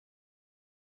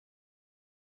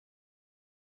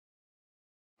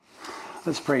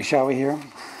Let's pray, shall we, here?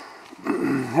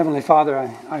 Heavenly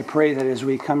Father, I pray that as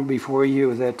we come before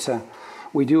you that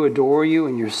we do adore you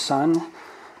and your Son.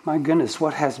 My goodness,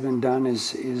 what has been done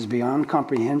is beyond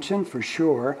comprehension, for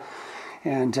sure.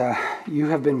 And you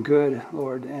have been good,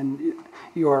 Lord, and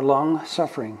you are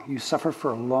long-suffering. You suffer for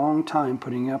a long time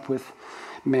putting up with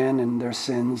men and their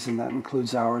sins, and that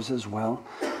includes ours as well.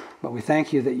 But we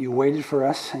thank you that you waited for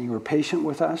us and you were patient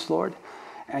with us, Lord,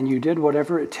 and you did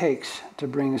whatever it takes to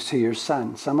bring us to your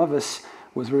Son. Some of us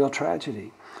with real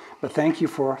tragedy. But thank you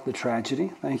for the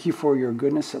tragedy. Thank you for your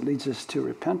goodness that leads us to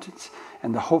repentance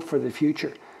and the hope for the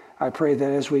future. I pray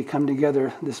that as we come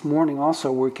together this morning also,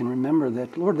 we can remember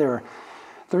that, Lord, there are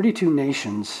 32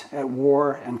 nations at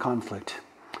war and conflict.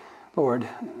 Lord,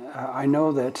 I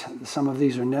know that some of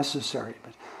these are necessary,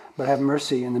 but have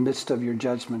mercy in the midst of your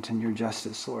judgment and your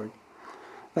justice, Lord.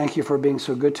 Thank you for being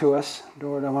so good to us.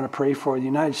 Lord, I want to pray for the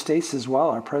United States as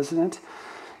well, our president.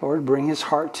 Lord, bring his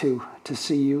heart to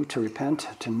see you, to repent,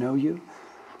 to know you.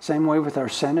 Same way with our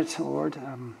Senate, Lord.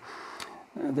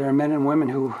 There are men and women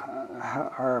who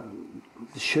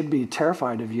should be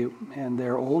terrified of you, and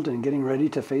they're old and getting ready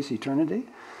to face eternity,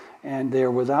 and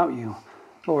they're without you.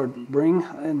 Lord, bring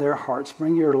in their hearts,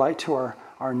 bring your light to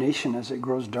our nation as it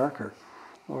grows darker.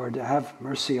 Lord, have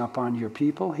mercy upon your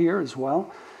people here as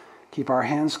well. Keep our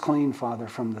hands clean, Father,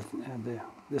 from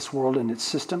this world and its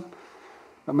system.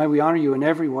 But may we honor you in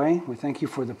every way. We thank you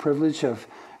for the privilege of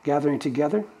gathering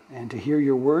together and to hear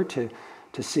your word, to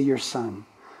see your Son.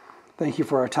 Thank you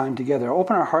for our time together.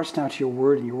 Open our hearts now to your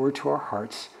word and your word to our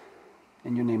hearts.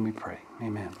 In your name we pray.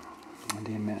 Amen and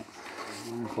amen.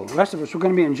 Wonderful. The rest of us, we're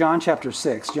going to be in John chapter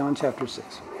 6. John chapter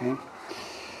 6. Okay?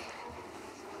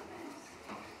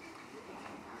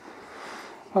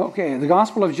 Okay, the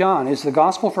Gospel of John is the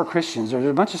gospel for Christians. There's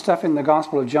a bunch of stuff in the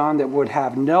Gospel of John that would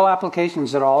have no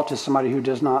applications at all to somebody who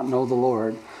does not know the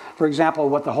Lord. For example,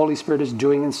 what the Holy Spirit is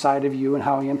doing inside of you and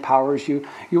how he empowers you.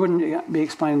 You wouldn't be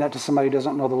explaining that to somebody who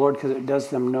doesn't know the Lord, because it does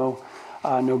them no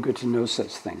good to know such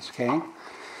things, okay?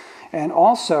 And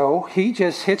also, he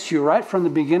just hits you right from the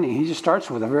beginning. He just starts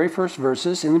with the very first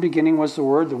verses. In the beginning was the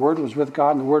Word was with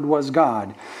God, and the Word was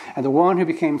God. And the one who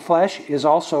became flesh is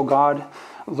also God,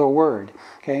 the Word.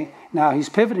 Okay. Now he's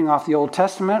pivoting off the Old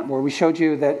Testament, where we showed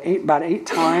you that about eight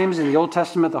times in the Old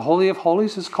Testament the Holy of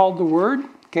Holies is called the Word.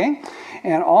 Okay,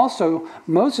 and also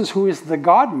Moses, who is the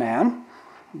God-man.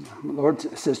 The Lord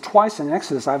says twice in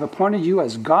Exodus, "I've appointed you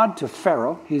as God to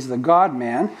Pharaoh." He's the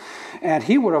God-man, and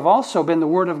he would have also been the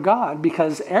Word of God,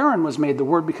 because Aaron was made the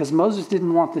Word because Moses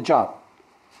didn't want the job.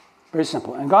 Very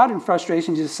simple. And God, in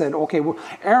frustration, just said, okay, well,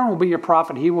 Aaron will be your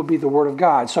prophet. He will be the Word of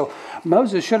God. So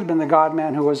Moses should have been the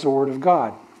God-man who was the Word of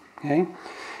God. Okay?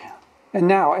 And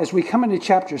now, as we come into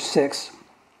chapter 6,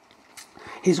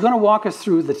 he's going to walk us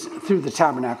through the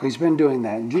tabernacle. He's been doing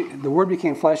that. The Word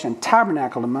became flesh and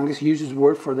tabernacled among us. He uses the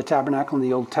word for the tabernacle in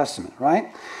the Old Testament,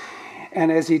 right? And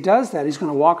as he does that, he's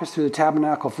going to walk us through the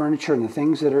tabernacle furniture and the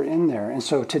things that are in there. And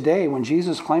so today, when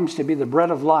Jesus claims to be the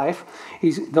bread of life,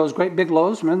 those great big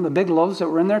loaves, remember the big loaves that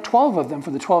were in there? 12 of them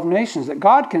for the 12 nations, that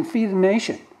God can feed a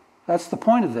nation. That's the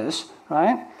point of this,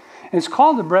 right? And it's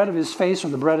called the bread of his face, or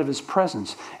the bread of his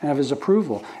presence and of his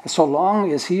approval. And so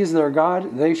long as he is their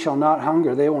God, they shall not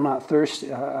hunger, they will not thirst,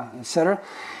 etc.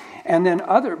 And then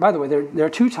by the way, there are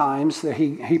two times that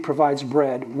he provides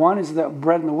bread. One is the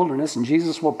bread in the wilderness, and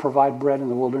Jesus will provide bread in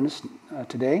the wilderness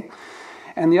today.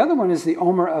 And the other one is the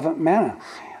omer of manna.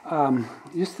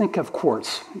 Just think of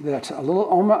quartz, that a little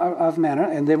omer of manna,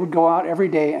 and they would go out every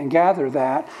day and gather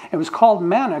that. It was called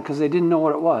manna because they didn't know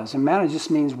what it was. And manna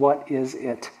just means, what is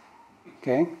it?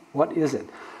 Okay? What is it?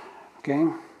 Okay?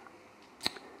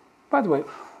 By the way,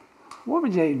 what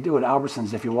would they do at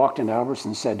Albertsons if you walked into Albertsons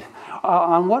and said,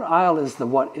 on what aisle is the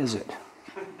what is it?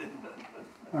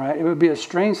 All right, it would be a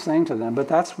strange thing to them, but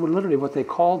that's literally what they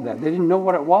called that. They didn't know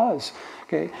what it was.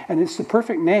 Okay, and it's the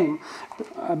perfect name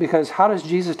because how does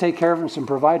Jesus take care of us and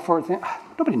provide for it?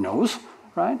 Nobody knows,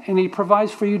 right? And he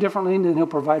provides for you differently than he'll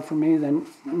provide for me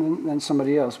than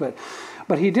somebody else.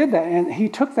 But he did that, and he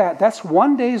took that. That's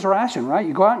one day's ration, right?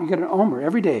 You go out and you get an omer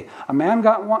every day. A man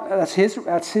got one. That's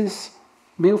his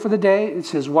meal for the day.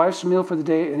 It's his wife's meal for the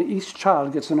day, and each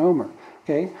child gets an omer.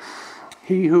 Okay,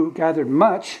 he who gathered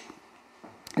much,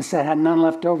 it said, had none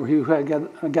left over. He who had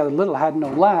gathered little had no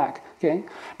lack. Okay,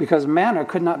 because manna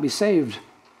could not be saved.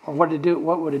 Or what did it do?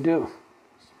 What would it do?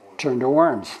 Turn to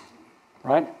worms,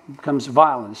 right? It becomes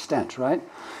vile and stench, right?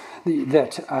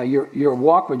 Your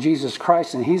walk with Jesus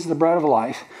Christ, and he's the bread of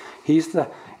life. He's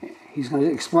going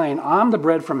to explain, I'm the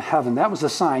bread from heaven. That was a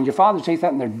sign. Your fathers ate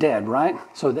that and they're dead, right?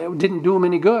 So that didn't do them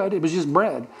any good. It was just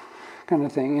bread. kind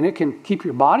of thing. And it can keep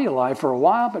your body alive for a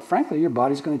while, but frankly, your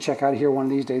body's going to check out of here one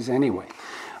of these days anyway.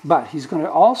 But he's going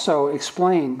to also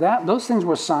explain that those things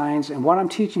were signs, and what I'm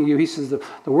teaching you, he says,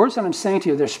 the words that I'm saying to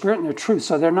you, they're spirit and they're truth,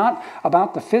 so they're not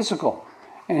about the physical.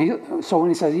 And so when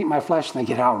he says, eat my flesh, they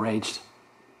get outraged.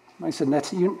 I said,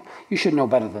 you should know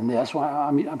better than this. Well,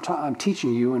 I'm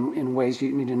teaching you in ways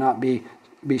you need to not be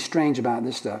strange about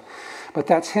this stuff. But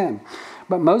that's him.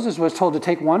 But Moses was told to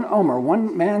take one omer,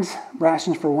 one man's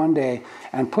rations for one day,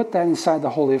 and put that inside the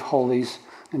Holy of Holies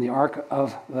in the Ark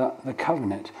of the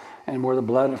Covenant, and where the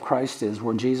blood of Christ is,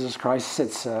 where Jesus Christ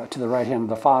sits to the right hand of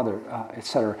the Father,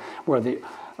 etc., where the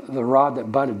rod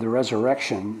that budded, the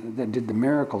resurrection that did the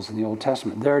miracles in the Old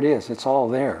Testament, there it is. It's all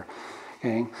there.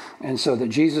 Okay? And so that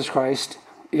Jesus Christ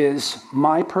is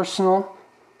my personal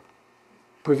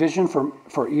provision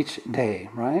for each day,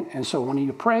 right? And so when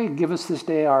you pray, give us this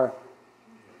day our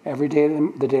every day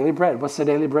the daily bread. What's the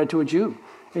daily bread to a Jew?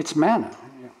 It's manna.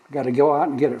 You got to go out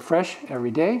and get it fresh every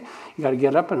day. You got to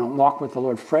get up and walk with the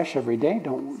Lord fresh every day.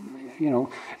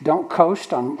 Don't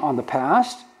coast on the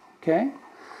past. Okay.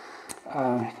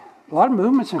 A lot of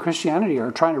movements in Christianity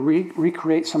are trying to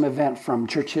recreate some event from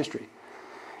church history,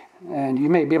 and you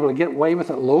may be able to get away with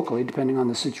it locally, depending on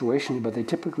the situation, but they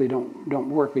typically don't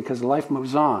work because life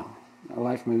moves on.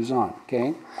 Life moves on.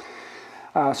 Okay.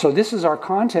 So this is our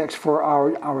context for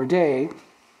our day,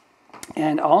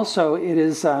 and also it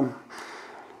is.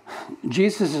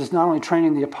 Jesus is not only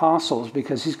training the apostles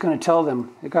because he's going to tell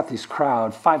them, they've got this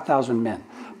crowd, 5,000 men,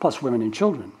 plus women and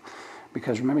children.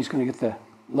 Because remember, he's going to get the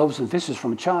loaves and fishes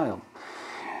from a child.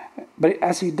 But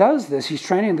as he does this, he's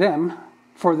training them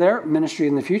for their ministry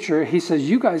in the future. He says,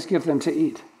 you guys give them to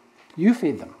eat. You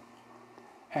feed them.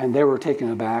 And they were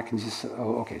taken aback and just said,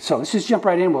 oh, okay. So let's just jump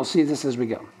right in. We'll see this as we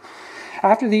go.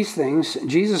 After these things,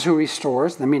 Jesus, who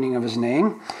restores, the meaning of his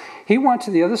name, he went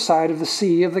to the other side of the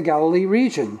Sea of the Galilee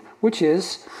region, which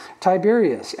is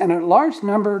Tiberias. And a large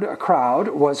numbered crowd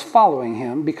was following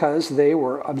him because they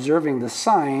were observing the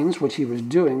signs which he was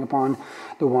doing upon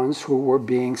the ones who were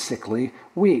being sickly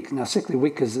weak. Now, sickly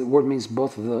weak, because the word means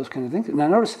both of those kind of things. Now,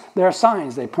 notice there are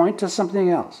signs. They point to something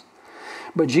else.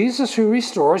 But Jesus, who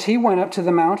restores, he went up to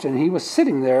the mountain. He was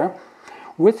sitting there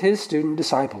with his student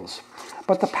disciples.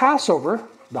 But the Passover,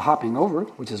 the hopping over,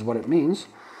 which is what it means,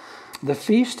 the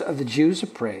feast of the Jews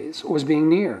of praise, was being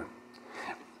near.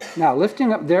 Now,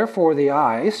 lifting up therefore the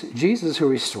eyes, Jesus, who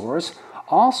restores,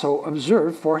 also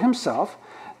observed for himself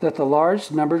that the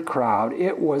large numbered crowd,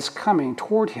 it was coming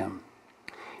toward him.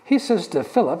 He says to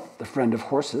Philip, the friend of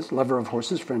horses, lover of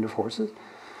horses, friend of horses,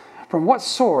 from what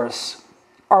source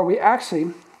are we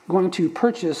actually going to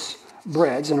purchase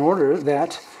breads in order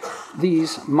that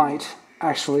these might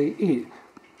actually eat?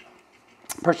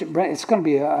 It's going to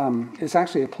be it's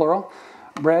actually a plural,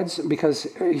 breads, because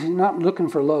he's not looking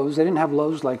for loaves. They didn't have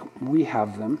loaves like we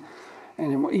have them,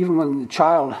 and even when the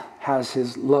child has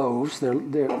his loaves,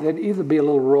 they'd either be a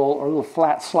little roll or a little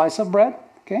flat slice of bread.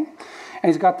 Okay,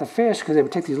 and he's got the fish because they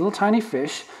would take these little tiny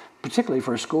fish, particularly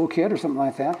for a school kid or something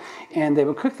like that, and they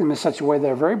would cook them in such a way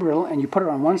they're very brittle, and you put it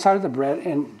on one side of the bread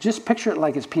and just picture it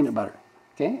like it's peanut butter.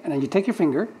 Okay, and then you take your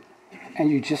finger and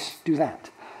you just do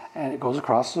that. And it goes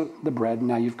across the bread, and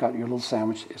now you've got your little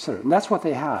sandwich, etc. And that's what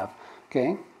they have,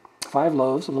 okay? 5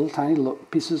 loaves, little tiny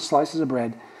pieces, slices of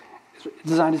bread,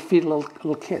 designed to feed a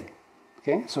little kid,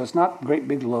 okay? So it's not great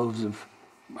big loaves of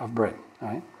bread, all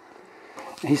right?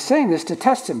 And he's saying this to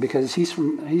test him because he's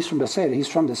from Bethsaida, he's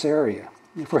from this area.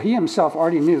 For he himself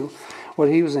already knew what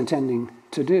he was intending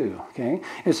to do, okay?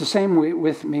 It's the same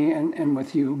with me and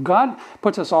with you. God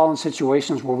puts us all in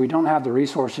situations where we don't have the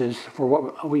resources for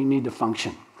what we need to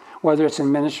function, whether it's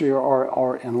in ministry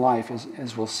or in life,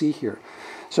 as we'll see here.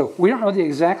 So we don't know the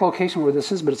exact location where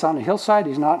this is, but it's on a hillside.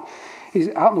 He's out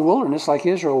in the wilderness like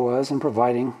Israel was and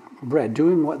providing bread,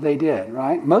 doing what they did,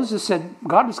 right? Moses said,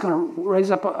 God is going to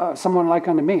raise up someone like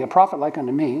unto me, a prophet like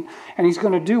unto me, and he's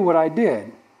going to do what I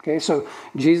did. Okay, so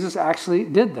Jesus actually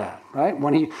did that, right?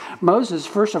 Moses,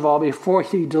 first of all, before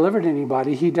he delivered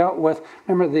anybody, he dealt with,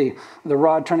 remember the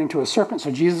rod turning to a serpent.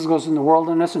 So Jesus goes in the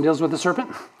wilderness and deals with the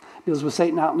serpent. Deals with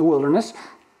Satan out in the wilderness.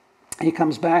 He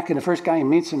comes back, and the first guy he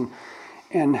meets in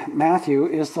Matthew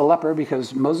is the leper,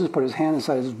 because Moses put his hand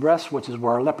inside his breast, which is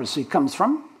where our leprosy comes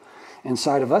from,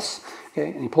 inside of us.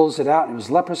 Okay, and he pulls it out, and it was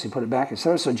leprous. He put it back,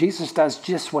 etc. So Jesus does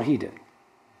just what he did.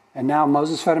 And now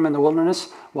Moses fed him in the wilderness.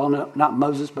 Well, no, not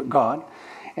Moses, but God.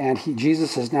 And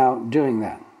Jesus is now doing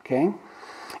that. Okay.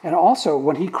 And also,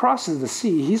 when he crosses the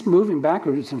sea, he's moving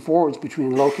backwards and forwards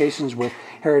between locations with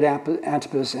Herod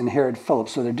Antipas and Herod Philip.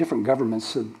 So they're different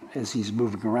governments as he's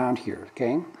moving around here,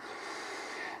 okay?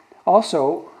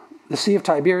 Also, the Sea of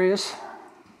Tiberias,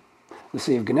 the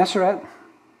Sea of Gennesaret,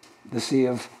 the Sea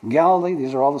of Galilee.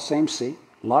 These are all the same sea.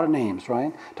 A lot of names,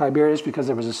 right? Tiberias, because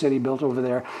there was a city built over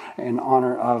there in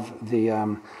honor of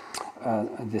the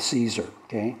Caesar,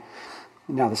 okay?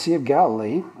 Now, the Sea of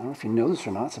Galilee, I don't know if you know this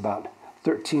or not, it's about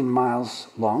 13 miles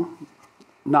long,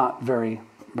 not very,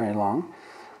 very long,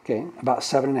 okay? About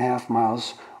 7.5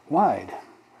 miles wide.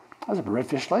 I was at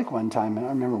Redfish Lake one time, and I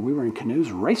remember we were in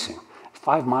canoes racing,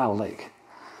 5-mile lake.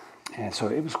 And so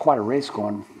it was quite a race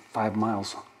going 5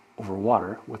 miles over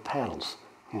water with paddles,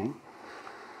 okay?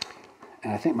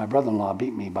 And I think my brother-in-law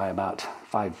beat me by about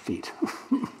 5 feet,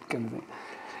 kind of thing.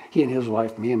 He and his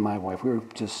wife, me and my wife, we were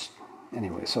just,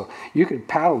 anyway. So you could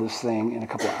paddle this thing in a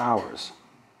couple of hours,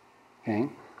 okay?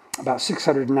 About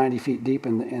 690 feet deep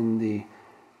in the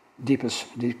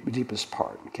deepest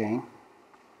part, okay?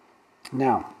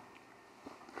 Now,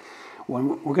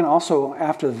 when we're going to also,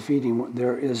 after the feeding,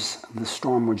 there is the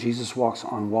storm where Jesus walks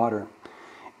on water.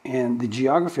 And the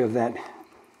geography of that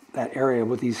area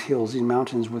with these hills, these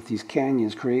mountains with these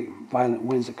canyons create violent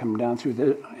winds that come down through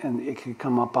there, and it can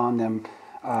come up on them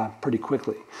pretty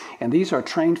quickly. And these are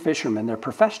trained fishermen. They're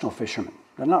professional fishermen.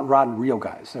 They're not rod and reel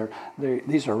guys.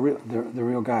 These are the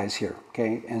real guys here,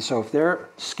 okay? And so if they're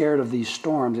scared of these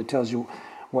storms, it tells you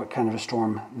what kind of a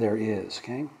storm there is,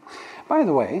 okay? By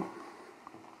the way,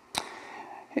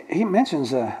 he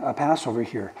mentions a Passover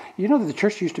here. You know that the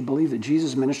church used to believe that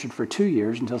Jesus ministered for 2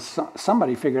 years until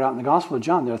somebody figured out in the Gospel of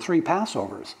John there are 3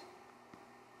 Passovers.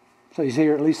 So he's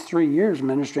here at least 3 years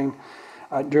ministering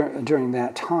during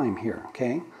that time here,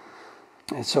 okay?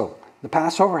 And so the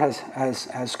Passover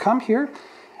has come here,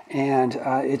 and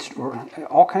it's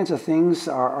all kinds of things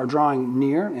are drawing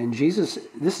near. And Jesus,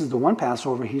 this is the one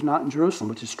Passover he's not in Jerusalem,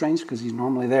 which is strange because he's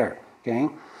normally there, okay?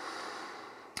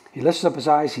 He lifts up his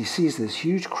eyes. He sees this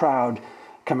huge crowd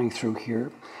coming through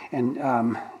here.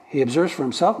 And he observes for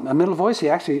himself, a middle voice. He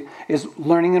actually is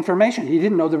learning information. He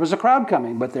didn't know there was a crowd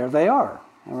coming, but there they are.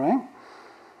 All right?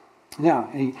 Now,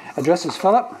 he addresses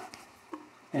Philip.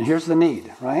 And here's the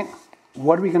need, right?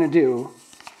 What are we going to do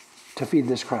to feed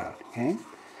this crowd? Okay? And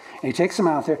he takes them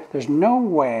out there. There's no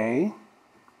way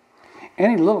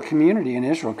any little community in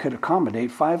Israel could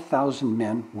accommodate 5,000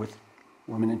 men with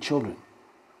women and children.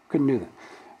 Couldn't do that.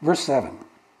 Verse 7,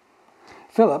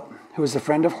 Philip, who was a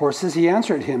friend of horses, he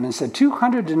answered him and said,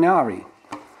 200 denarii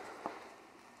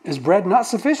is bread not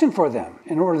sufficient for them,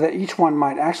 in order that each one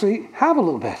might actually have a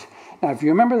little bit. Now, if you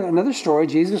remember another story,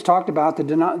 Jesus talked about the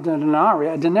denarii.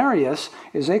 A denarius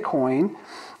is a coin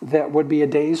that would be a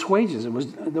day's wages. It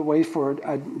was the wage for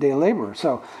a day laborer.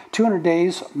 So 200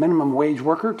 days minimum wage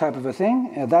worker type of a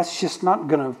thing. That's just not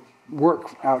going to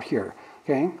work out here,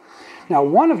 okay? Now,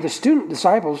 one of the student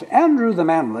disciples, Andrew the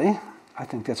Manly, I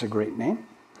think that's a great name,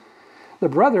 the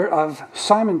brother of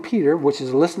Simon Peter, which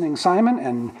is listening Simon,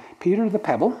 and Peter the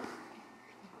Pebble.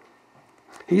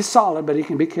 He's solid, but he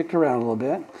can be kicked around a little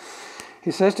bit.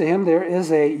 He says to him, there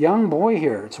is a young boy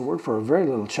here. It's a word for a very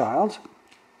little child.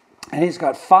 And he's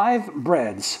got 5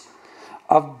 breads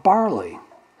of barley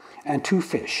and 2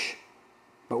 fish.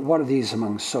 But what are these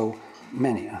among so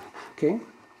many? Okay.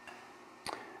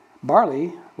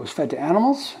 Barley was fed to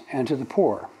animals and to the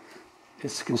poor.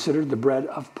 It's considered the bread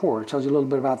of poor. It tells you a little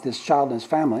bit about this child and his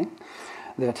family,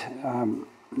 that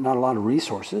not a lot of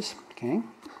resources. Okay,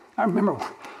 I remember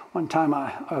one time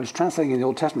I was translating the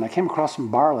Old Testament. I came across some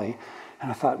barley,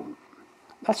 and I thought,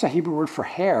 that's a Hebrew word for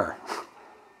hair.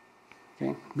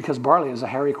 Okay, because barley is a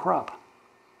hairy crop.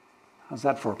 How's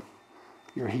that for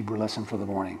your Hebrew lesson for the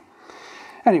morning?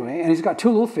 Anyway, and he's got 2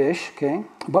 little fish. Okay,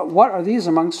 but what are these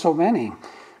among so many?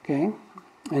 Okay,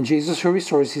 and Jesus, who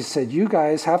restores, he said, you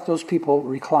guys have those people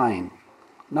recline.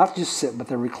 Not just sit, but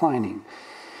they're reclining.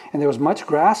 And there was much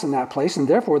grass in that place, and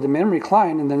therefore the men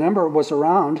reclined, and the number was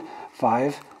around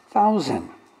 5,000.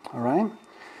 All right?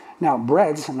 Now,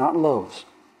 breads, not loaves.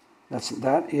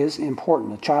 That is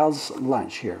important. A child's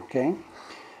lunch here, okay?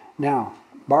 Now,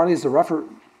 barley is the rougher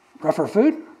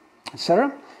food,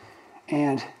 etc.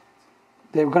 And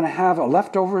they're going to have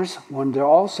leftovers when they're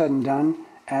all said and done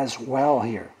as well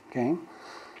here, okay?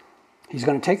 He's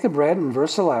going to take the bread in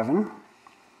verse 11.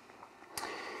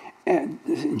 And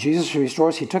Jesus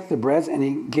restores, he took the breads and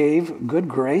he gave good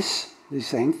grace. He's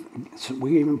saying,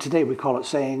 even today we call it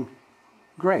saying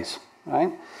grace,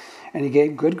 right? And he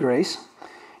gave good grace.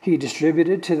 He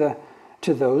distributed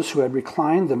to those who had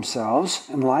reclined themselves,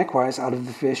 and likewise out of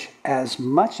the fish as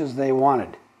much as they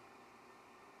wanted.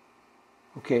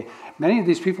 Okay, many of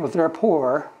these people, if they're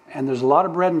poor and there's a lot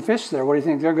of bread and fish there, what do you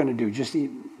think they're going to do? Just eat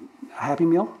a Happy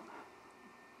Meal?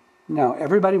 No,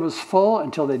 everybody was full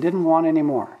until they didn't want any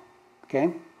more. Okay?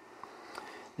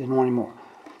 They didn't want any more.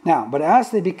 Now, but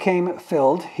as they became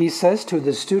filled, he says to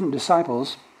the student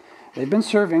disciples, they've been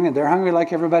serving and they're hungry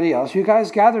like everybody else. You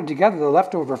guys gathered together the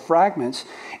leftover fragments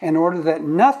in order that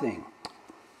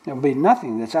there will be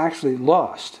nothing that's actually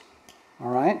lost. All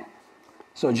right?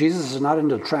 So Jesus is not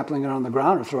into trampling it on the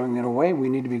ground or throwing it away. We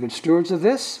need to be good stewards of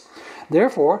this.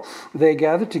 Therefore, they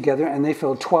gathered together and they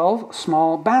filled 12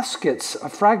 small baskets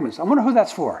of fragments. I wonder who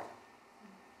that's for.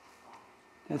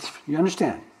 You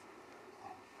understand?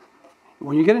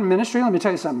 When you get in ministry, let me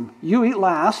tell you something. You eat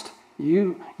last,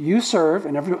 you serve,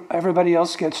 and everybody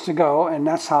else gets to go, and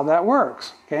that's how that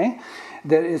works. Okay?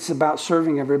 That it's about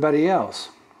serving everybody else.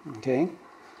 Okay?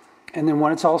 And then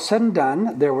when it's all said and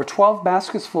done, there were 12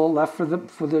 baskets full left for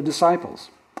the disciples.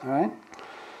 All right?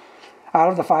 Out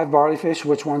of the 5 barley fish,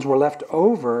 which ones were left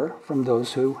over from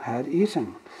those who had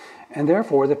eaten. And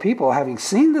therefore, the people, having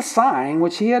seen the sign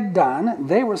which he had done,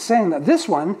 they were saying that this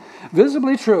one,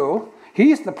 visibly true,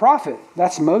 he's the prophet.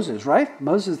 That's Moses, right?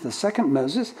 Moses, the second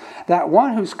Moses. That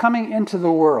one who's coming into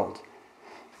the world.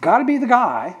 Got to be the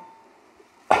guy.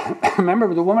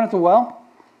 Remember the woman at the well?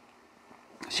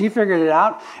 She figured it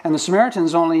out. And the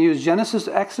Samaritans only used Genesis,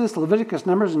 Exodus, Leviticus,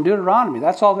 Numbers, and Deuteronomy.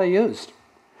 That's all they used.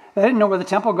 They didn't know where the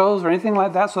temple goes or anything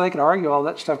like that, so they could argue all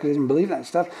that stuff because they didn't believe that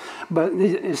stuff. But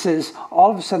it says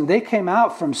all of a sudden they came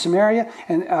out from Samaria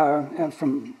and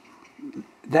from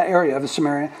that area of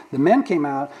Samaria. The men came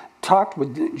out, talked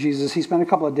with Jesus. He spent a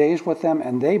couple of days with them,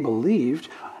 and they believed.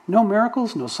 No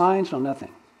miracles, no signs, no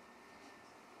nothing.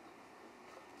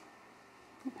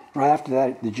 Right after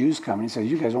that, the Jews come and he says,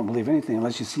 you guys don't believe anything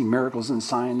unless you see miracles and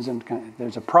signs. And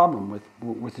there's a problem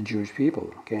with the Jewish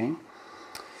people, okay?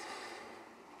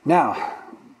 Now,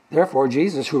 therefore,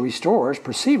 Jesus, who restores,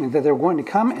 perceiving that they're going to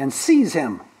come and seize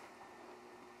him.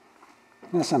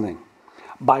 That's something.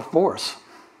 By force.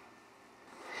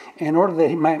 In order that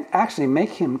he might actually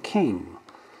make him king.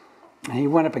 And he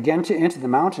went up again into the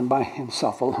mountain by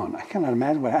himself alone. I cannot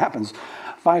imagine what happens.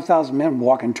 5,000 men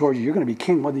walking towards you. You're going to be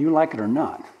king whether you like it or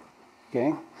not.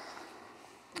 Okay?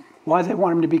 Why do they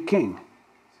want him to be king?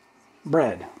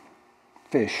 Bread.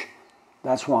 Fish.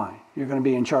 That's why. You're going to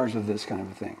be in charge of this kind of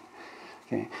a thing.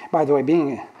 Okay. By the way,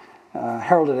 being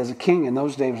heralded as a king in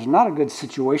those days was not a good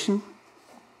situation.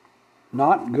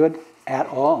 Not good at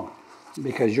all.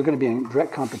 Because you're going to be in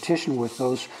direct competition with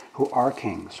those who are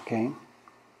kings. Okay?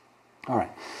 All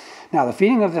right. Now, the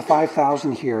feeding of the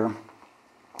 5,000 here,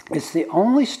 it's the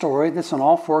only story that's in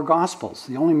all 4 Gospels.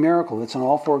 The only miracle that's in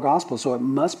all 4 Gospels. So it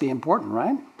must be important,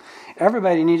 right?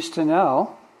 Everybody needs to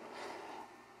know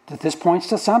that this points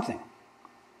to something.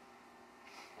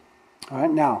 All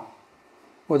right, now,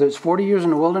 whether it's 40 years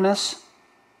in the wilderness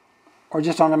or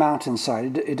just on a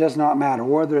mountainside, it does not matter.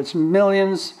 Whether it's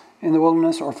millions in the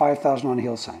wilderness or 5,000 on a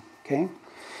hillside, okay?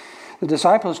 The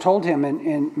disciples told him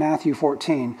in Matthew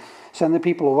 14, send the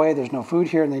people away, there's no food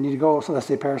here, and they need to go lest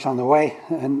they perish on the way,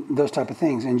 and those type of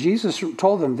things. And Jesus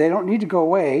told them, they don't need to go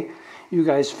away, you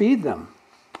guys feed them,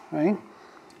 right?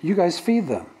 You guys feed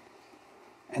them.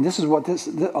 And this is what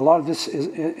a lot of this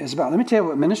is about. Let me tell you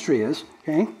what ministry is,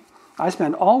 okay? I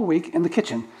spend all week in the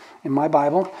kitchen in my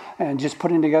Bible and just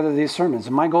putting together these sermons.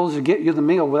 And my goal is to get you the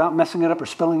meal without messing it up or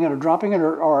spilling it or dropping it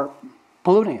or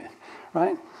polluting it,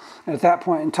 right? And at that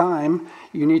point in time,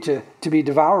 you need to be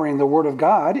devouring the Word of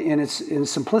God in its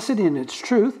simplicity and its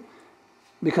truth,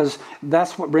 because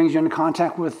that's what brings you into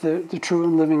contact with the true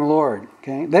and living Lord,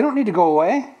 okay? They don't need to go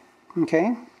away,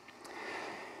 okay?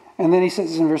 And then he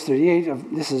says in verse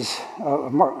 38, this is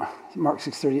Mark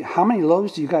 6:38, how many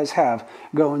loaves do you guys have?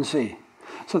 Go and see.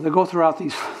 So they go throughout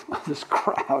this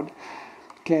crowd,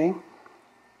 okay?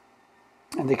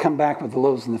 And they come back with the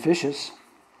loaves and the fishes.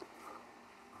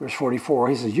 Verse 44,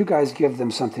 he says, you guys give them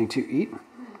something to eat.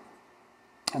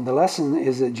 And the lesson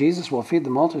is that Jesus will feed the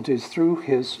multitudes through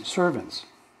his servants.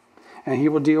 And he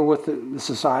will deal with the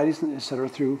societies, etc.,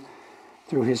 through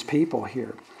his people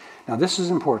here. Now this is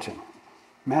important.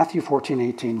 Matthew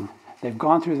 14:18, they've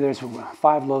gone through there's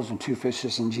 5 loaves and 2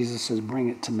 fishes, and Jesus says, bring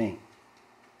it to me.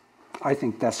 I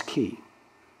think that's key.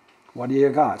 What do you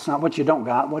got? It's not what you don't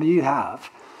got. What do you have?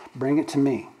 Bring it to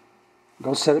me.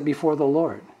 Go set it before the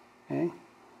Lord. Okay?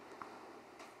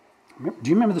 Do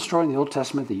you remember the story in the Old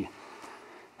Testament? The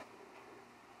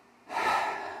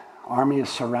army is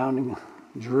surrounding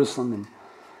Jerusalem,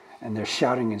 and they're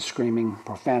shouting and screaming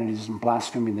profanities and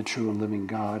blaspheming the true and living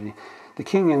God. The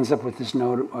king ends up with this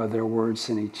note of their words,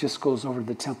 and he just goes over to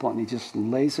the temple and he just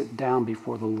lays it down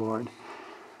before the Lord.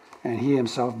 And he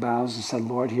himself bows and said,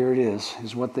 Lord, here it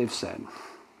is what they've said.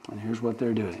 And here's what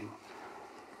they're doing.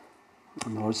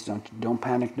 And the Lord said, don't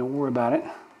panic, don't worry about it.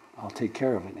 I'll take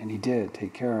care of it. And he did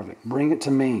take care of it. Bring it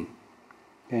to me.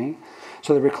 Okay?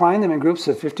 So they reclined them in groups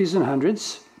of 50s and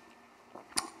 100s.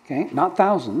 Okay, not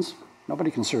thousands.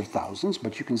 Nobody can serve thousands,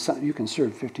 but you can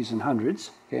serve 50s and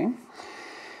 100s. Okay.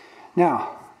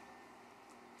 Now,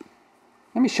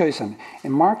 let me show you something.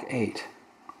 In Mark 8,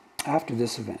 after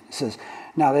this event, it says,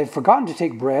 "Now they've forgotten to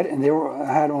take bread, and they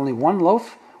had only one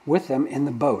loaf with them in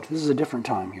the boat." This is a different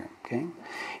time here. Okay.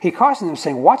 He cautioned them,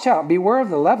 saying, "Watch out, beware of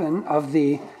the leaven of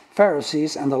the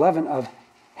Pharisees and the leaven of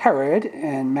Herod,"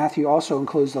 and Matthew also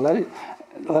includes the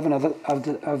leaven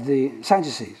of the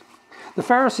Sadducees. The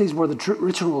Pharisees were the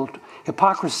ritual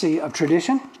hypocrisy of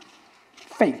tradition,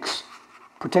 fakes.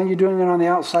 Pretend you're doing it on the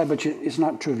outside, but it's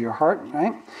not true of your heart,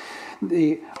 right?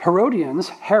 The Herodians,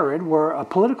 Herod, were a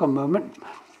political movement.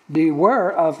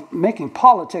 Beware of making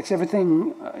politics.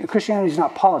 Everything, Christianity is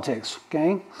not politics,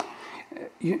 okay?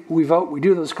 We vote, we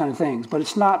do those kind of things, but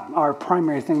it's not our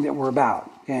primary thing that we're about,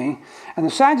 okay? And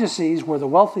the Sadducees were the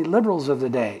wealthy liberals of the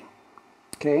day,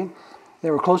 okay? They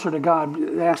were closer to God.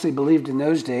 They actually believed in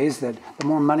those days that the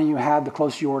more money you had, the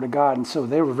closer you were to God, and so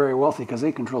they were very wealthy because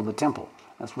they controlled the temple.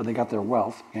 That's where they got their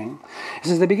wealth. Okay? It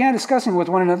says, they began discussing with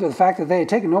one another the fact that they had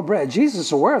taken no bread.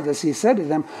 Jesus, aware of this, he said to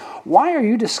them, "Why are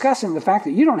you discussing the fact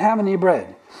that you don't have any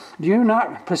bread? Do you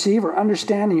not perceive or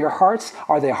understand in your hearts?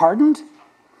 Are they hardened?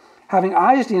 Having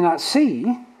eyes do you not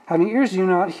see? Having ears do you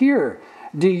not hear?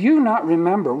 Do you not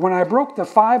remember when I broke the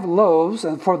 5 loaves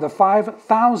for the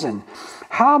 5,000?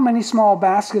 How many small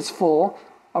baskets full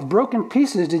of broken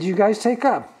pieces did you guys take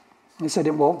up?" They said,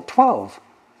 "Well, 12.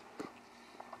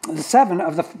 The 7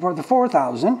 for the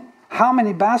 4,000. How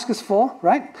many baskets full,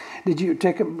 right, did you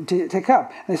take up?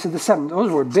 And they said the 7.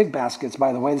 Those were big baskets,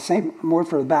 by the way. The same word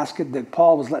for the basket that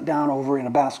Paul was let down over in a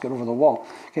basket over the wall.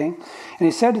 Okay, and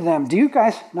he said to them, "Do you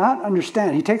guys not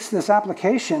understand?" He takes this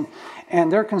application,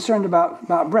 and they're concerned about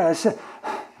bread. I said,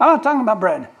 "I'm not talking about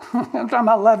bread. I'm talking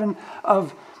about leaven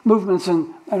of movements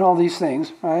and all these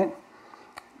things, right?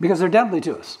 Because they're deadly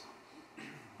to us.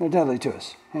 They're deadly to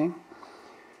us. Okay."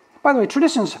 By the way,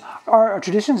 are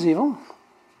traditions evil?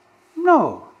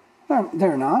 No,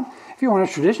 they're not. If you want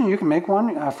a tradition, you can make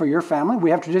one for your family.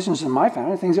 We have traditions in my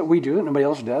family, things that we do that nobody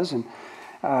else does, and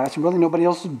it's really nobody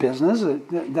else's business,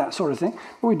 that sort of thing.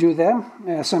 But we do them.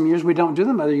 Some years we don't do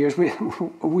them, other years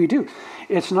we do.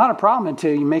 It's not a problem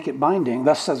until you make it binding.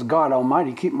 Thus says God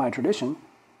Almighty, keep my tradition.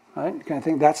 Right? Kind of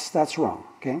thing. That's wrong.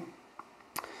 Okay.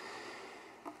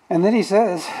 And then he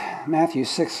says, Matthew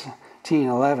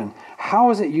 16:11,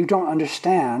 "How is it you don't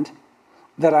understand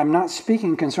that I'm not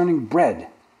speaking concerning bread,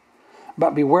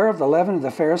 but beware of the leaven of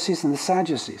the Pharisees and the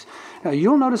Sadducees?" Now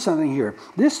you'll notice something here.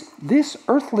 This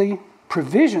earthly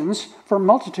provisions for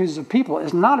multitudes of people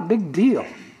is not a big deal.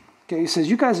 Okay, he says,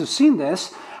 you guys have seen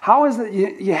this. How is it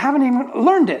you haven't even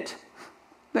learned it?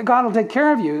 That God will take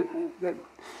care of you.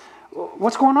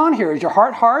 What's going on here? Is your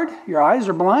heart hard? Your eyes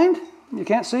are blind? You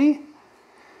can't see?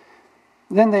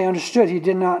 Then they understood he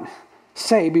did not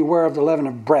say, "Beware of the leaven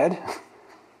of bread,"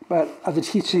 but of the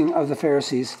teaching of the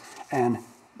Pharisees and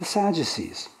the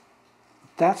Sadducees.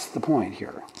 That's the point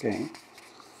here, okay?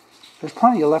 There's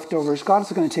plenty of leftovers.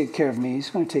 God's going to take care of me. He's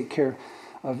going to take care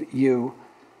of you.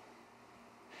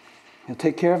 He'll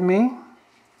take care of me.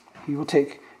 He will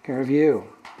take care of you.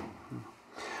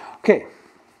 Okay.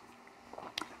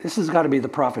 This has got to be the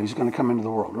prophet who's going to come into the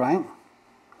world, right?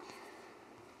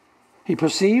 He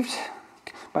perceived,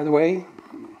 by the way,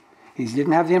 he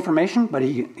didn't have the information, but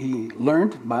he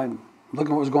learned by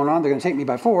looking at what was going on. They're going to take me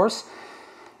by force,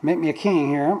 make me a king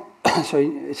here, so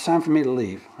it's time for me to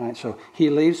leave. Right? So he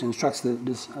leaves and instructs the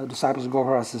disciples to go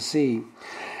across the sea.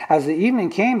 As the evening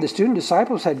came, the student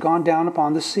disciples had gone down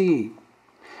upon the sea,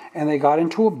 and they got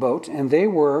into a boat, and they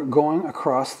were going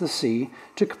across the sea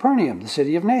to Capernaum, the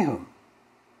city of Nahum.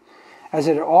 As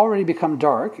it had already become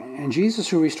dark, and Jesus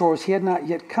who restores, he had not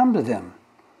yet come to them,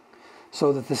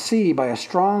 so that the sea, by a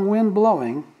strong wind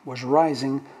blowing, was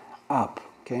rising up.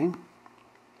 Okay?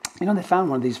 You know, they found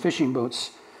one of these fishing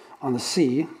boats on the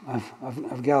sea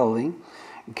of Galilee.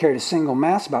 It carried a single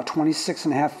mast, about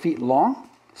 26.5 feet long,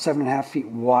 7.5 feet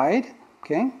wide.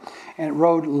 Okay? And it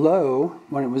rode low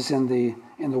when it was in the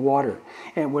water.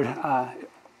 And it would...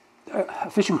 a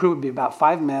fishing crew would be about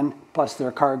 5 men plus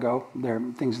their cargo, their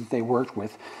things that they worked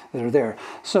with that are there.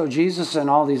 So Jesus and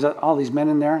all these men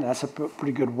in there, that's a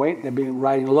pretty good weight. They'd be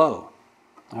riding low.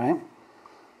 All right?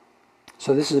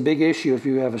 So this is a big issue if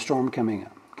you have a storm coming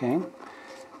up. Okay?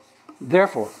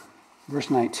 Therefore, verse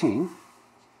 19,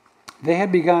 they had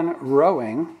begun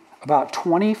rowing about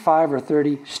 25 or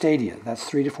 30 stadia. That's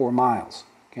 3 to 4 miles.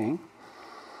 Okay?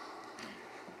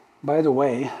 By the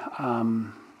way,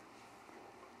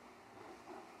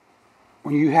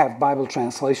 when you have Bible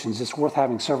translations, it's worth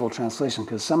having several translations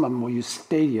because some of them will use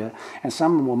stadia and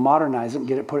some of them will modernize it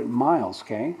and put it in miles,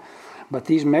 okay? But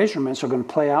these measurements are going to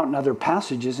play out in other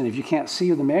passages, and if you can't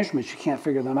see the measurements, you can't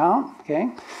figure them out,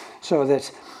 okay? So that,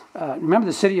 remember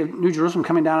the city of New Jerusalem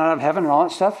coming down out of heaven and all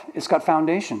that stuff? It's got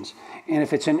foundations. And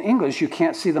if it's in English, you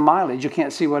can't see the mileage. You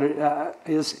can't see what it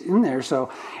is in there. So,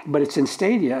 but it's in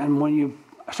stadia, and when you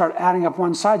start adding up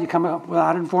one side, you come up with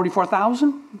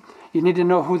 144,000. You need to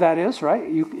know who that is, right?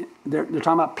 They're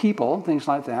talking about people, things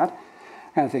like that.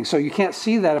 Kind of thing. So you can't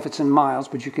see that if it's in miles,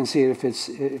 but you can see it if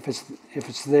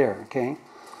it's there. Okay.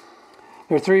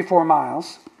 There are 3 or 4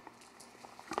 miles.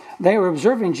 They were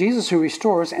observing Jesus who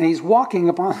restores, and he's walking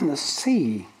upon the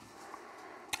sea.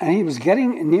 And he was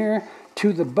getting near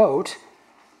to the boat,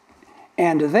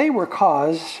 and they were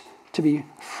caused to be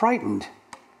frightened.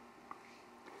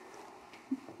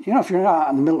 You know, if you're not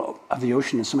in the middle of the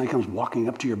ocean and somebody comes walking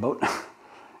up to your boat,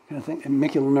 kind of thing, it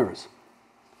make you a little nervous.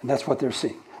 And that's what they're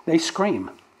seeing. They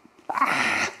scream,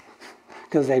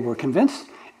 because they were convinced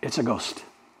it's a ghost.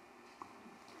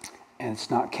 And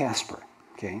it's not Casper,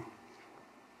 okay?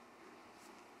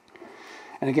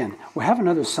 And again, we have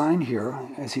another sign here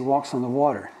as he walks on the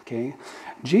water, okay?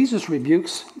 Jesus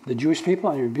rebukes the Jewish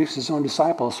people and he rebukes his own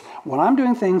disciples. When I'm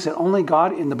doing things that only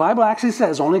God, in the Bible actually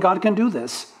says only God can do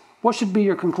this, what should be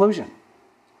your conclusion?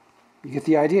 You get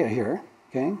the idea here,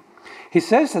 okay? He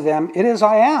says to them, "It is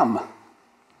I am.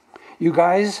 You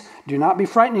guys, do not be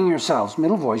frightening yourselves."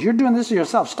 Middle voice. You're doing this to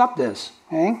yourself. Stop this.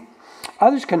 Okay?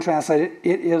 Others can translate it,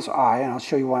 "It is I." And I'll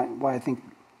show you why I think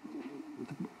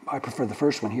I prefer the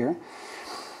first one here.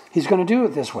 He's going to do it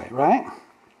this way, right?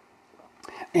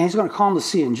 And he's going to calm the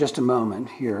sea in just a moment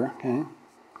here. Okay?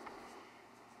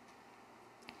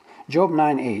 Job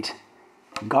 9:8.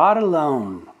 God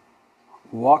alone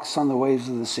walks on the waves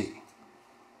of the sea.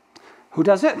 Who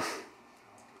does it?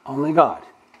 Only God.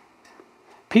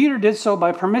 Peter did so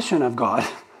by permission of God.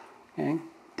 Okay?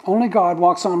 Only God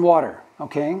walks on water.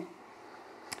 Okay?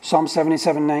 Psalm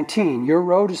 77:19. Your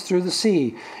road is through the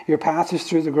sea. Your path is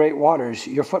through the great waters.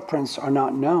 Your footprints are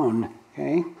not known.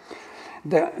 Okay?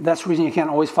 That's the reason you can't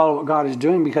always follow what God is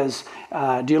doing, because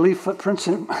do you leave footprints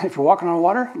if you're walking on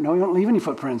water? No, you don't leave any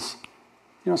footprints.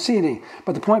 You don't see any.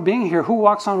 But the point being here, who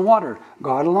walks on water?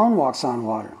 God alone walks on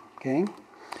water. Okay?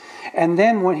 And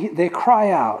then when they cry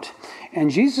out,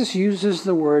 and Jesus uses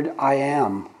the word I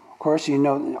am. Of course, you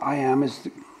know I am is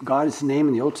God is the name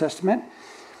in the Old Testament.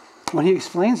 When he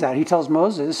explains that, he tells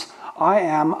Moses, I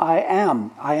am, I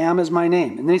am. I am is my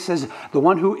name. And then he says, the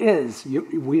one who is,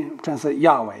 we translate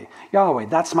Yahweh. Yahweh,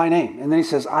 that's my name. And then he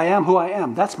says, I am who I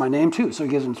am. That's my name too. So he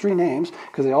gives them 3 names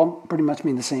because they all pretty much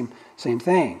mean the same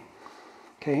thing.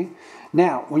 Okay?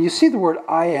 Now, when you see the word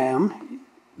I am,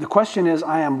 the question is,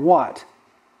 I am what?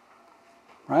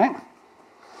 Right?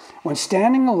 When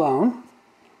standing alone,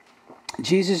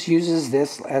 Jesus uses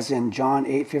this as in John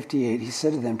 8:58. He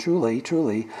said to them, truly,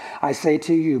 truly, I say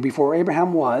to you, before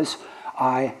Abraham was,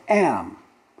 I am.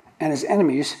 And his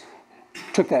enemies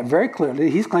took that very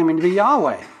clearly. He's claiming to be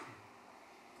Yahweh.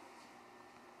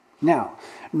 Now,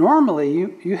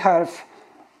 normally you have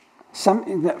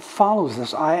something that follows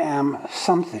this, I am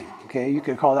something. Okay, you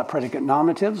could call that predicate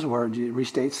nominatives, where it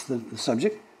restates the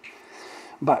subject.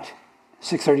 But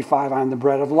 635, I am the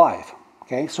bread of life.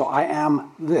 Okay, so I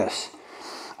am this.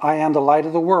 I am the light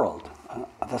of the world.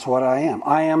 That's what I am.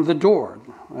 I am the door,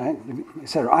 right?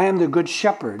 Etc. I am the good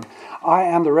shepherd. I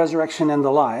am the resurrection and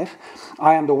the life.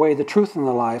 I am the way, the truth, and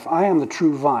the life. I am the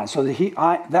true vine. So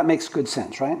that makes good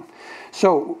sense, right?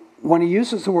 So when he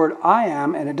uses the word I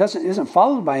am, and it isn't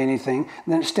followed by anything,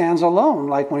 then it stands alone.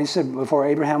 Like when he said before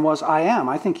Abraham was, I am.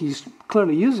 I think he's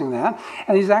clearly using that,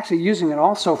 and he's actually using it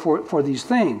also for these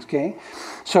things. Okay,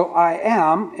 so I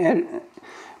am. And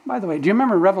by the way, do you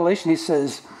remember in Revelation he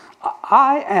says,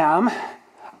 I am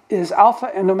is Alpha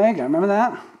and Omega. Remember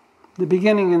that? The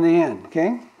beginning and the end.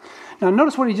 Okay. Now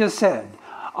notice what he just said.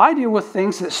 I deal with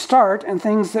things that start and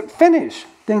things that finish,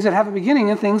 things that have a beginning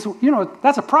and things.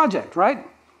 That's a project, right?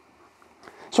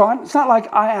 So it's not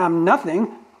like I am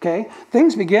nothing, okay?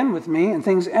 Things begin with me and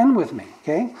things end with me,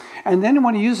 okay? And then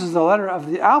when he uses the letter of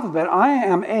the alphabet, I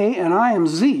am A and I am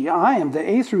Z. I am the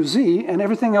A through Z and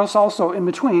everything else also in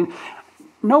between.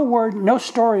 No word, no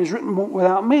story is written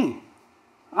without me.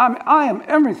 I am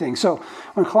everything. So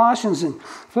when Colossians and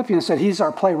Philippians said he's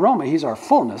our pleroma, he's our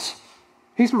fullness,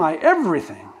 he's my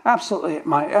everything, absolutely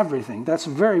my everything. That's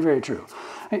very, very true.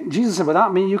 Jesus said,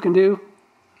 without me,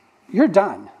 you're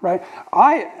done, right?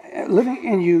 I, living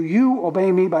in you, you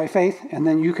obey me by faith, and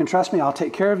then you can trust me. I'll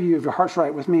take care of you. If your heart's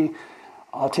right with me,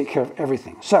 I'll take care of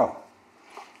everything. So,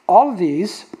 all of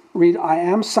these read, I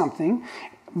am something,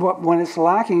 but when it's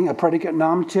lacking a predicate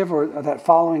nominative or that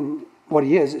following what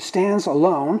he is, it stands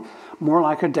alone, more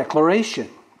like a declaration.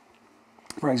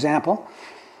 For example,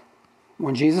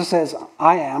 When Jesus says,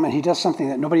 I am, and he does something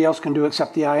that nobody else can do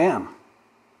except the I am,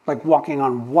 like walking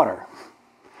on water,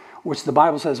 which the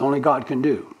Bible says only God can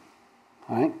do.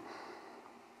 All right?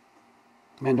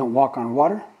 Men don't walk on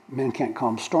water. Men can't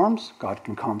calm storms. God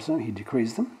can calm them. He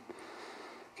decrees them.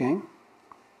 Okay?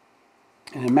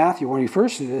 And in Matthew, when he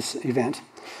refers to this event,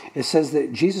 it says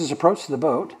that Jesus approached the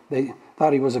boat. They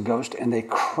thought he was a ghost, and they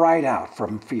cried out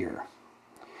from fear.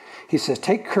 He says,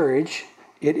 take courage.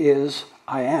 It is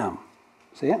I am.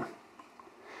 See it?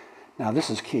 Now, this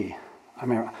is key. I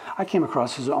remember I came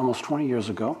across this almost 20 years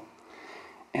ago,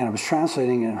 and I was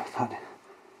translating, and I thought,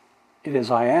 it is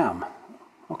I am.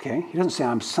 Okay, he doesn't say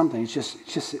I'm something, it's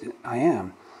just I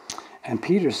am. And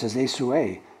Peter says,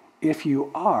 Esue, if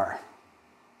you are.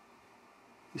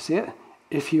 You see it?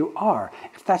 If you are.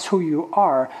 If that's who you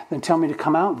are, then tell me to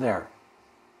come out there.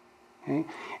 Okay?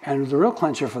 And the real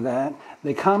clincher for that,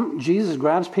 they come, Jesus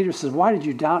grabs Peter, says, why did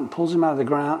you doubt? And pulls him out of the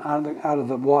ground, out of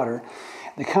the water.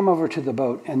 They come over to the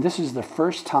boat, and this is the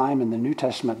first time in the New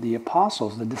Testament the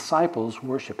apostles, the disciples,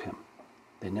 worship him.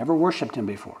 They never worshipped him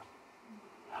before.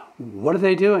 What are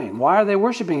they doing? Why are they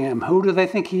worshiping him? Who do they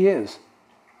think he is?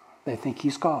 They think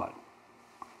he's God.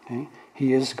 Okay?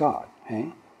 He is God.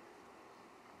 Okay?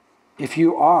 If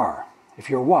you are, if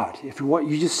you're what? If you're what?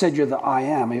 You just said you're the I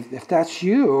am. If that's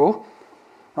you,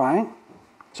 right?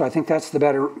 So I think that's the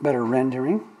better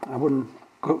rendering. I wouldn't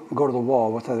go to the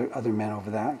wall with other men over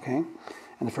that. Okay?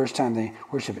 And the first time they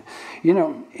worship it. You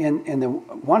know, in the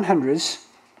 100s,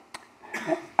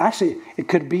 actually it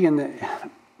could be in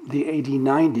the AD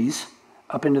 90s,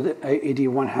 up into the AD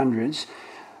 100s,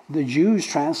 the Jews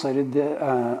translated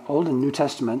the Old and New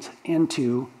Testament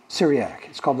into Syriac.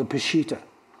 It's called the Peshitta.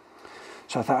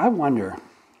 So I thought, I wonder,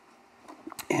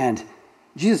 and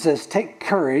Jesus says, take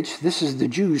courage. This is the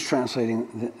Jews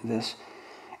translating this,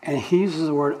 and he uses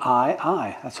the word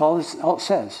I. That's all it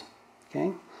says.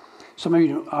 Okay? Some of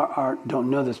you don't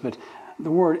know this, but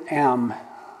the word am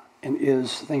and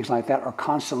is, things like that, are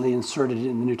constantly inserted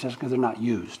in the New Testament because they're not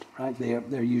used, right?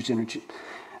 They're used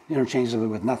interchangeably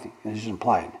with nothing. It's just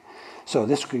implied. So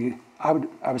this could be, I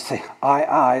would say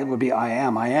I would be I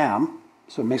am.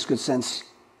 So it makes good sense.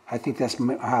 I think that's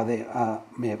how they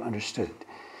may have understood it.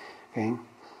 Okay?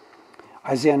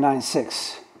 Isaiah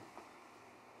 9:6.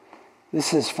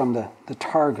 This is from the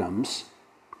Targums.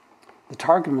 The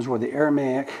Targums were the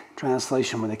Aramaic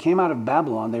translation. When they came out of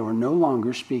Babylon, they were no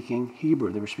longer speaking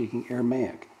Hebrew. They were speaking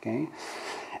Aramaic. Okay?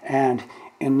 And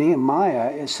in Nehemiah,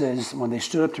 it says, when they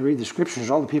stood up to read the scriptures,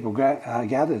 all the people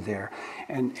gathered there.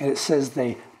 And it says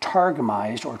they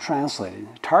targumized or translated.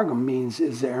 Targum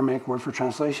is the Aramaic word for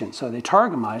translation. So they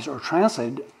targumized or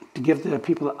translated to give the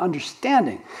people an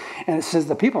understanding. And it says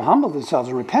the people humbled themselves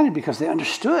and repented because they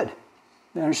understood.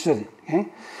 They understood it. Okay?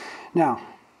 Now,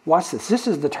 watch this. This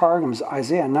is the Targums,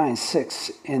 Isaiah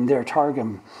 9:6 in their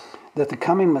Targum, that the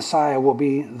coming Messiah will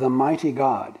be the mighty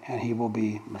God, and he will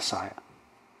be Messiah.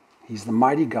 He's the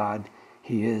mighty God.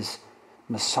 He is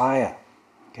Messiah.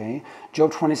 Okay?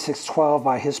 Job 26:12,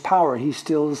 by his power he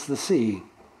stills the sea.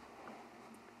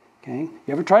 Okay?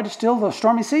 You ever tried to still the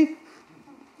stormy sea?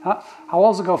 How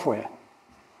well does it go for you?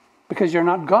 Because you're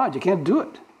not God. You can't do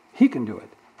it. He can do it.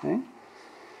 Okay?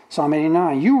 Psalm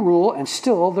 89, you rule and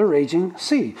still the raging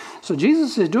sea. So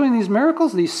Jesus is doing these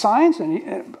miracles, these signs,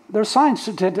 and they're signs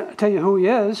to tell you who he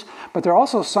is, but they're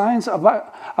also signs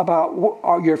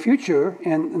about your future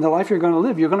and the life you're going to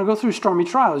live. You're going to go through stormy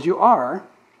trials. You are.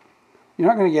 You're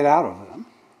not going to get out of them,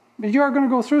 but you are going to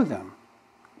go through them.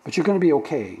 But you're going to be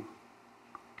okay.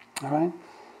 All right?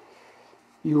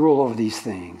 You rule over these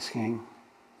things, okay?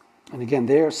 And again,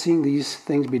 they're seeing these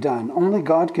things be done. Only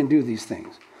God can do these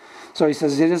things. So he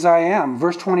says, it is I am.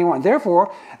 Verse 21,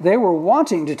 therefore, they were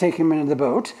wanting to take him into the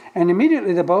boat, and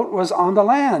immediately the boat was on the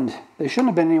land. They shouldn't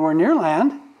have been anywhere near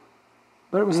land,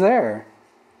 but it was there,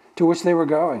 to which they were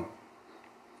going.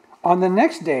 On the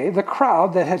next day, the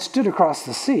crowd that had stood across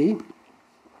the sea,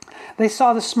 they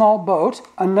saw the small boat.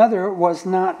 Another was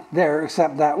not there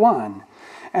except that one.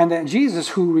 And that Jesus,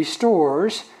 who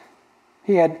restores,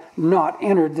 he had not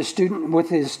entered with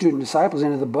his student disciples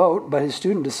into the boat, but his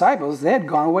student disciples, they had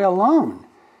gone away alone.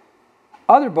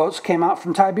 Other boats came out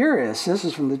from Tiberias. This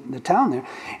is from the town there.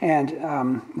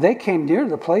 And they came near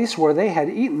the place where they had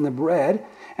eaten the bread,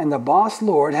 and the boss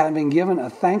Lord had been given a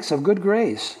thanks of good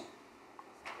grace.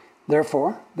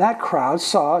 Therefore, that crowd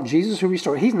saw Jesus who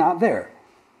restored. He's not there.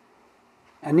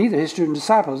 And neither his student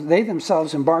disciples. They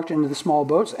themselves embarked into the small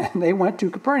boats, and they went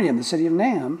to Capernaum, the city of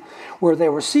Nahum, where they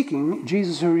were seeking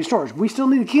Jesus who restores. We still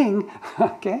need a king.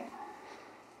 Okay?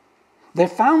 They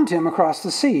found him across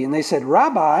the sea, and they said,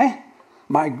 Rabbi,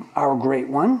 our great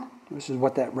one, this is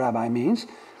what that rabbi means,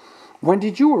 When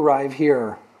did you arrive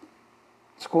here?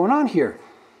 What's going on here?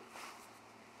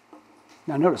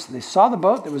 Now notice, they saw the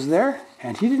boat that was there,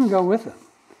 and he didn't go with them.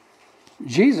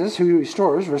 Jesus, who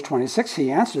restores, verse 26,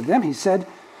 he answered them. He said,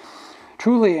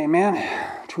 truly, amen,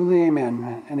 truly,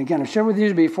 amen. And again, I've shared with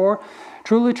you before,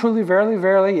 truly, truly, verily,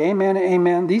 verily, amen,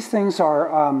 amen. These things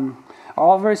are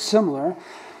all very similar,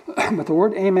 but the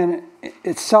word amen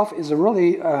itself is a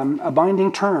really a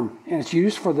binding term, and it's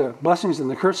used for the blessings and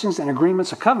the cursings and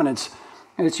agreements of covenants,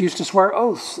 and it's used to swear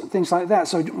oaths, things like that.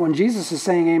 So when Jesus is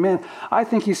saying amen, I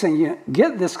think he's saying,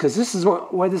 get this, because this is the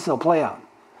way this will play out.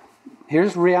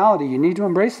 Here's reality. You need to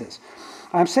embrace this.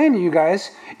 I'm saying to you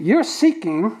guys, you're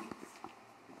seeking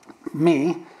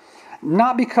me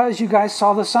not because you guys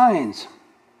saw the signs.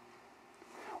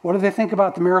 What do they think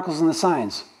about the miracles and the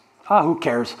signs? Who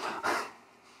cares?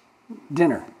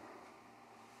 Dinner.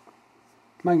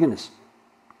 My goodness.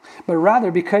 But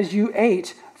rather because you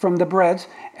ate from the bread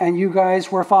and you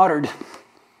guys were foddered.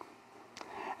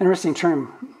 Interesting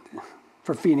term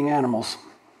for feeding animals.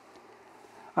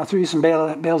 I threw you some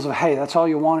bales of hay. That's all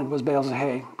you wanted was bales of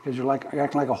hay because you're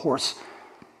acting like a horse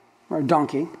or a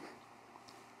donkey.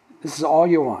 This is all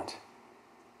you want.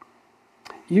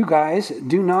 You guys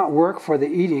do not work for the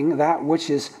eating that which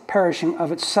is perishing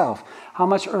of itself. How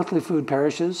much earthly food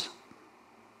perishes?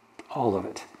 All of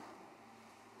it.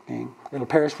 Okay? It'll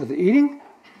perish with the eating,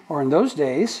 or in those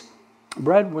days,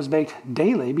 bread was baked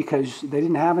daily because they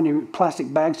didn't have any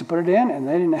plastic bags to put it in, and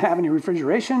they didn't have any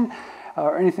refrigeration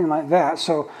or anything like that.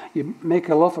 So you make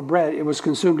a loaf of bread, it was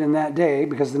consumed in that day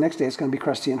because the next day it's going to be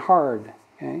crusty and hard.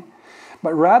 Okay?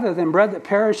 But rather than bread that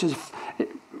perishes,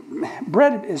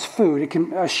 bread is food.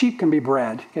 A sheep can be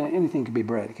bread. Anything can be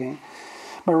bread. Okay?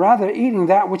 But rather eating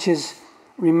that which is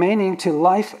remaining to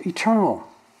life eternal.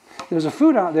 There's a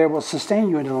food out there that will sustain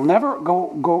you and it'll never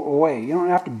go away. You don't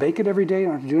have to bake it every day. You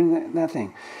don't have to do that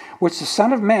thing. Which the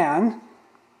Son of Man,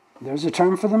 there's a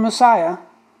term for the Messiah,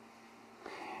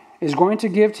 is going to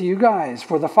give to you guys.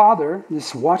 For the Father,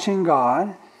 this watching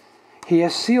God, he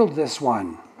has sealed this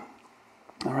one.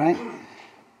 All right?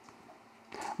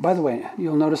 By the way,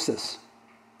 you'll notice this.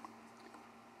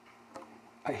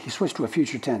 He switched to a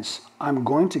future tense. I'm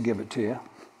going to give it to you.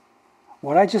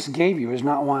 What I just gave you is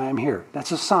not why I'm here.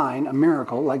 That's a sign, a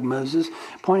miracle, like Moses,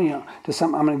 pointing out to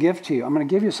something I'm going to give to you. I'm going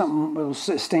to give you something that will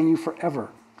sustain you forever.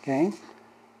 Okay?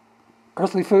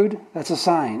 Earthly food, that's a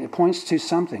sign. It points to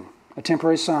something. A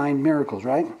temporary sign, miracles,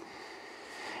 right?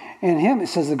 And him, it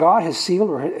says that God has sealed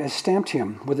or has stamped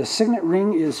him with a signet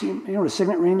ring. Is you know what a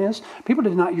signet ring is? People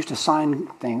did not used to sign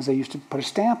things. They used to put a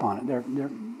stamp on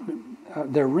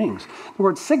it. Their rings. The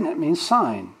word signet means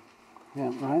sign.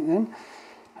 Yeah, right? Then,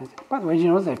 by the way, you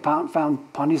know they found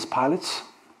Pontius Pilate's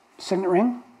signet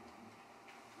ring?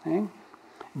 Okay.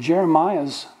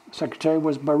 Jeremiah's secretary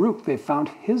was Baruch. They found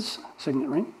his signet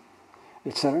ring,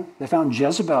 etc. They found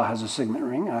Jezebel has a signet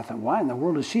ring. And I thought, why in the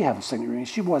world does she have a signet ring?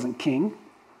 She wasn't king,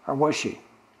 or was she?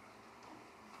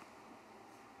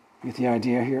 You get the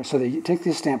idea here? So they take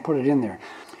this stamp, put it in there.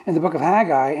 In the book of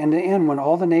Haggai, in the end, when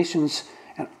all the nations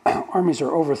and armies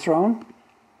are overthrown,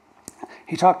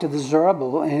 he talked to the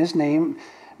Zerubbabel, and his name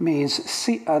means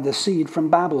the seed from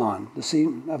Babylon, the seed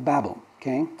of Babel,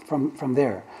 okay, from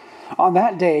there. On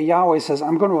that day, Yahweh says,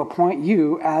 I'm going to appoint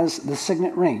you as the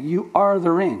signet ring. You are the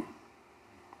ring,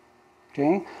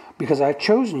 okay, because I've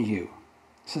chosen you,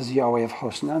 says Yahweh of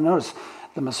hosts. Now notice,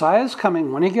 the Messiah is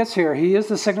coming. When he gets here, he is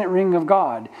the signet ring of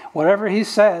God. Whatever he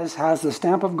says has the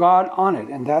stamp of God on it,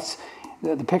 and that's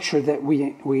the picture that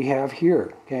we have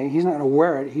here, okay. He's not going to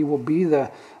wear it. He will be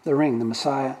the ring, the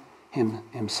Messiah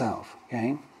himself,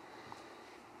 okay.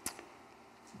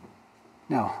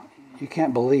 Now, you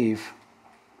can't believe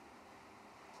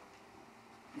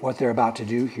what they're about to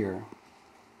do here.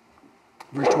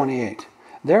 Verse 28.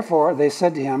 Therefore, they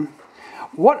said to him,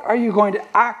 what are you going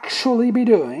to actually be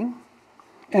doing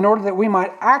in order that we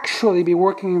might actually be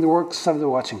working the works of the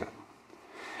watching God?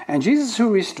 And Jesus,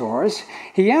 who restores,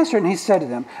 he answered and he said to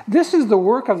them, this is the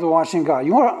work of the watching God.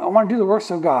 You want to do the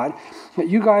works of God, that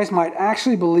you guys might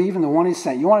actually believe in the one he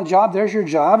sent. You want a job? There's your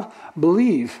job.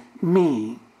 Believe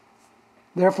me.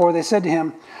 Therefore, they said to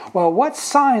him, well, what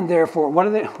sign, therefore? What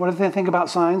do they think about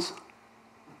signs?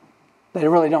 They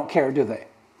really don't care, do they?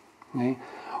 Okay.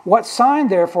 What sign,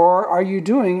 therefore, are you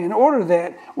doing in order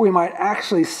that we might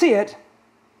actually see it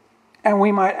and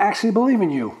we might actually believe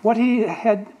in you? What did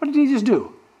he just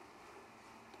do?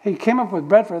 He came up with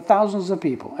bread for thousands of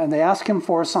people, and they asked him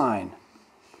for a sign.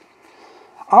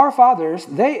 Our fathers,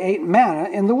 they ate manna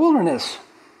in the wilderness.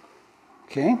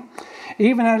 Okay?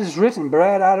 Even as it is written,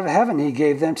 bread out of heaven he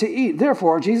gave them to eat.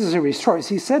 Therefore, Jesus who restores,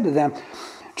 he said to them,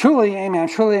 truly,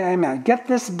 amen, get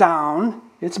this down.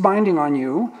 It's binding on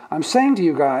you. I'm saying to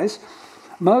you guys,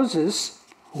 Moses,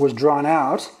 who was drawn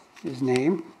out, his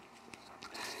name,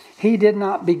 he did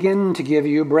not begin to give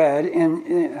you bread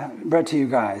to you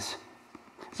guys.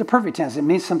 It's a perfect tense. It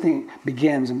means something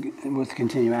begins with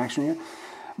continued action here.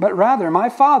 But rather, my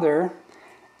Father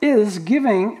is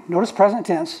giving, notice present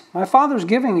tense, my Father's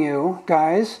giving you,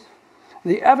 guys,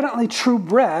 the evidently true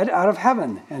bread out of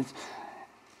heaven. And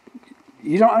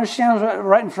you don't understand what's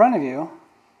right in front of you.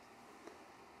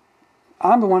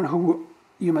 I'm the one who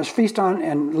you must feast on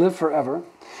and live forever.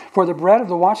 For the bread of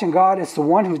the watching God, it's the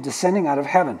one who's descending out of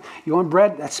heaven. You want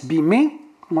bread? That's be me.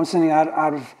 One descending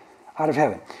out of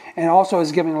heaven. And also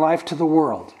is giving life to the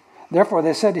world. Therefore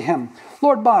they said to him,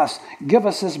 Lord boss, give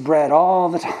us this bread all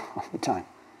the time.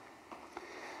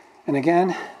 And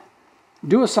again,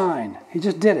 do a sign. He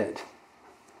just did it.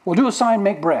 Well, do a sign,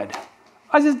 make bread.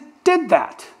 I just did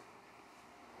that.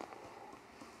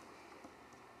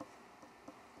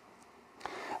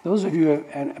 Those of you who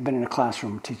have been in a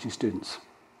classroom teaching students,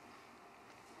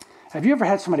 have you ever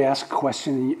had somebody ask a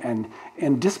question and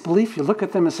in disbelief you look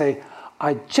at them and say,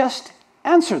 I just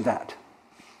answered that?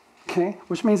 Okay?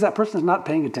 Which means that person is not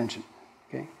paying attention.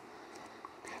 Okay?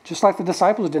 Just like the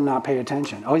disciples did not pay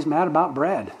attention. Oh, he's mad about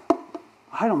bread.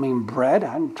 I don't mean bread.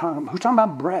 Who's talking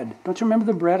about bread? Don't you remember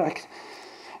the bread?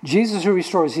 Jesus who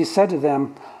restores, he said to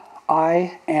them,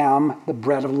 I am the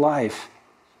bread of life.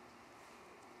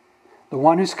 The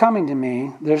one who's coming to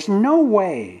me, there's no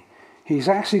way he's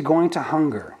actually going to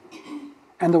hunger.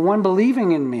 And the one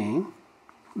believing in me,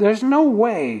 there's no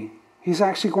way he's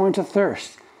actually going to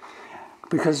thirst.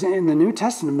 Because in the New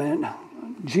Testament,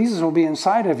 Jesus will be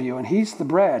inside of you, and he's the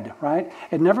bread, right?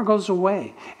 It never goes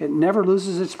away. It never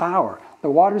loses its power. The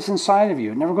water's inside of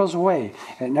you. It never goes away.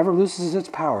 It never loses its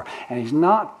power. And he's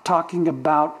not talking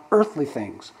about earthly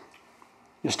things.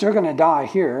 You're still going to die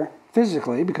here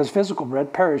physically, because physical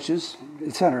bread perishes,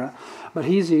 etc. But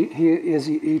he is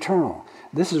eternal.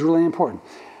 This is really important.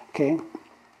 Okay?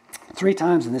 3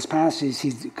 times in this passage,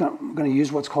 he's going to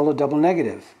use what's called a double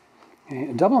negative. Okay?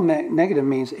 A double negative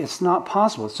means it's not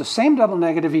possible. It's the same double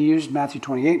negative he used in Matthew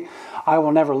 28. I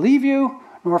will never leave you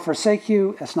nor forsake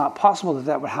you. It's not possible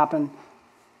that would happen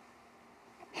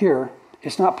here.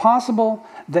 It's not possible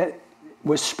that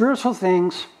with spiritual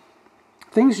things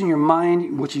in your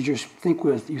mind, which you think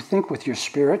with your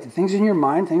spirit, things in your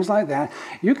mind, things like that,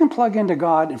 you can plug into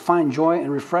God and find joy and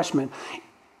refreshment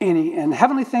in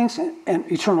heavenly things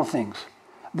and eternal things.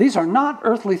 These are not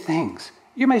earthly things.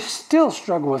 You may still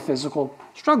struggle with physical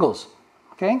struggles,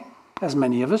 okay? As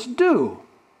many of us do.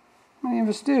 Many of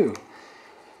us do.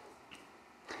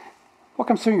 What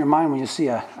comes through your mind when you see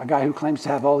a guy who claims to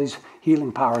have all these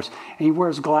healing powers and he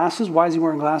wears glasses? Why is he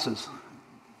wearing glasses?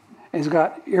 He's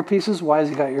got earpieces. Why has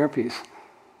he got earpiece?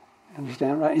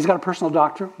 Understand, right? He's got a personal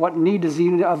doctor. What need does he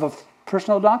need of a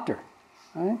personal doctor?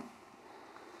 Right?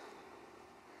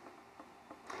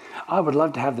 I would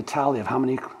love to have the tally of how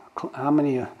many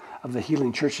of the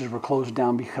healing churches were closed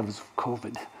down because of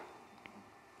COVID.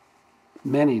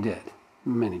 Many did.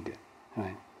 Many did.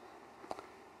 Right?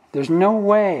 There's no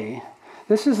way.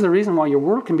 This is the reason why your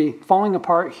world can be falling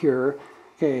apart here.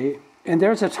 Okay. And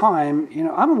there's a time,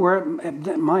 I'm aware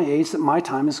at my age that my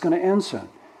time is going to end soon.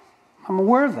 I'm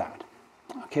aware of that,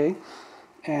 okay?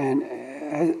 And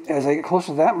as I get closer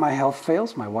to that, my health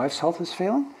fails. My wife's health is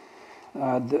failing.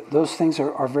 Those things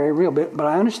are very real. But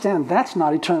I understand that's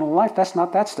not eternal life. That's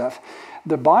not that stuff.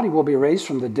 The body will be raised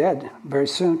from the dead very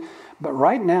soon. But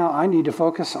right now, I need to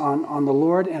focus on the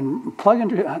Lord and plug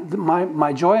into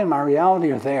my joy and my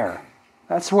reality are there.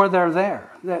 That's where they're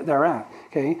at,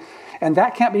 okay? And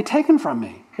that can't be taken from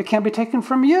me. It can't be taken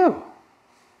from you.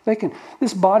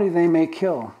 This body they may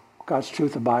kill. God's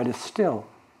truth abideth still.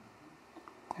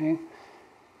 Okay?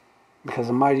 Because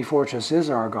the mighty fortress is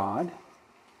our God.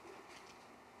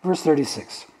 Verse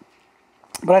 36.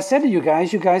 But I said to you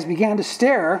guys began to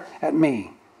stare at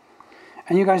me.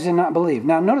 And you guys did not believe.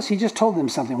 Now notice he just told them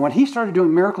something. When he started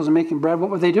doing miracles and making bread, what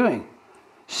were they doing?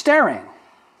 Staring.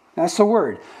 That's the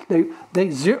word. They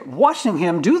watching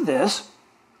him do this.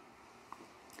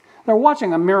 They're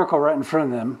watching a miracle right in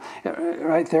front of them,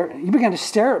 right there. You began to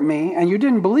stare at me, and you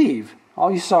didn't believe.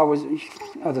 All you saw was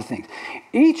other things.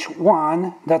 Each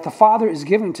one that the Father is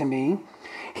giving to me,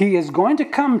 he is going to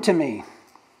come to me.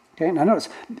 Okay, now notice,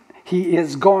 he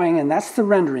is going, and that's the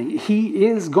rendering. He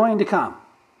is going to come.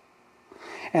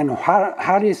 And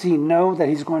how does he know that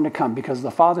he's going to come? Because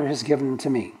the Father has given him to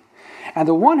me. And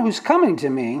the one who's coming to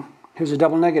me, here's a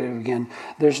double negative again,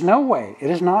 there's no way,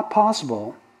 it is not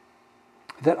possible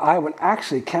that I would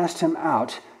actually cast him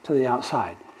out to the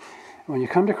outside. When you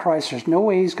come to Christ, there's no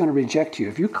way he's going to reject you.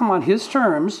 If you come on his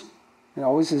terms, It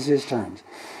always is his terms.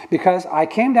 Because I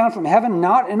came down from heaven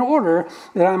not in order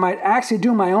that I might actually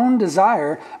do my own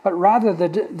desire, but rather the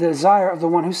desire of the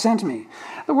one who sent me.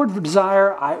 The word for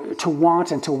desire, to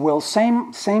want and to will,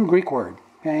 same Greek word.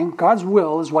 Okay? God's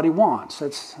will is what he wants.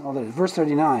 That's all that is. Verse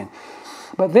 39.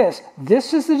 But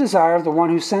this is the desire of the one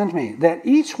who sent me, that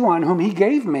each one whom he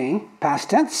gave me, past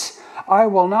tense, I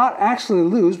will not actually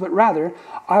lose, but rather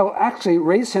I will actually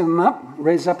raise him up.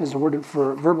 Raise up is the word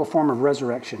for verbal form of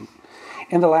resurrection.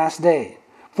 In the last day.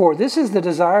 For this is the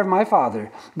desire of my Father,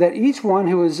 that each one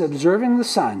who is observing the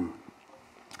Son,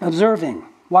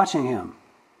 watching him,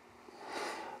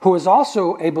 who is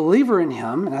also a believer in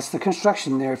him, and that's the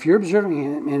construction there. If you're observing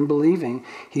him and believing,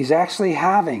 he's actually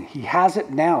having, he has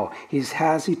it now. He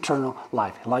has eternal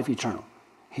life eternal.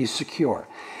 He's secure.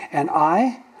 And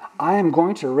I am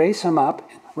going to raise him up,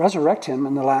 resurrect him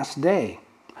in the last day.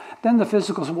 Then the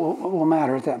physicals will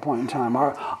matter at that point in time.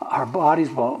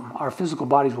 Our physical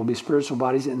bodies will be spiritual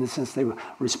bodies in the sense they will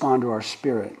respond to our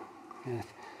spirit.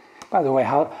 By the way,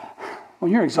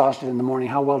 when you're exhausted in the morning,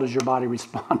 how well does your body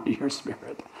respond to your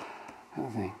spirit?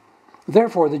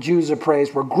 Therefore, the Jews of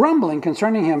praise were grumbling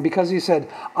concerning him because he said,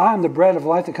 I am the bread of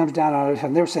life that comes down out of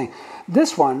heaven. They were saying,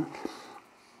 this one,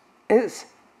 is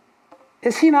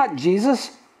he not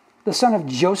Jesus, the son of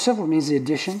Joseph, which means the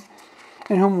addition?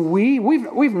 In whom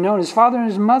we've known his father and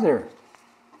his mother.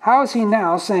 How is he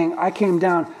now saying, I came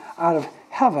down out of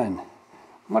heaven?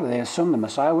 What do they assume the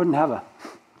Messiah wouldn't have a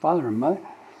father and mother?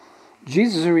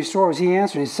 Jesus who restores, he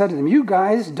answered, he said to them, you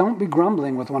guys don't be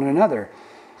grumbling with one another.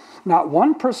 Not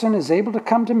one person is able to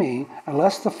come to me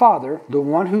unless the Father, the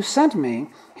one who sent me,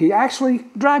 he actually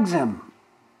drags him.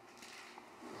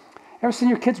 Ever seen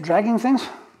your kids dragging things?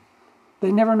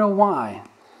 They never know why.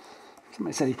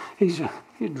 Somebody said he's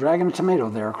dragging a tomato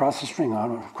there across the string,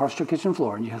 across your kitchen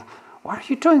floor. And you go, why are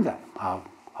you doing that? I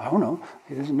don't know.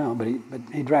 He doesn't know, but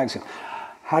he drags him.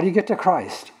 How do you get to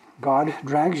Christ? God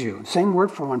drags you. Same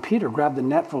word for when Peter grabbed the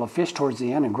net full of fish towards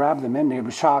the end and grabbed them in. He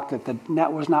was shocked that the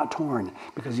net was not torn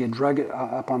because he had drug it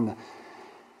up on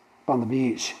the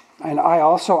beach. And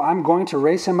I'm going to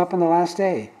raise him up in the last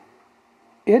day.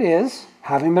 It is,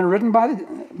 having been written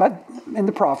in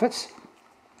the prophets,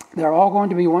 they're all going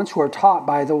to be ones who are taught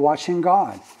by the watching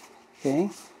God. Okay?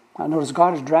 Now notice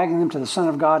God is dragging them to the Son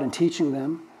of God and teaching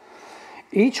them.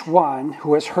 Each one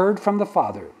who has heard from the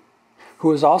Father,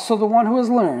 who is also the one who has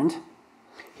learned,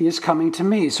 he is coming to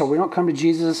me. So we don't come to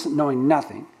Jesus knowing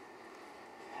nothing.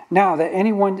 Now that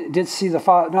anyone did see the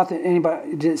Father, not that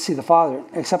anybody did see the Father,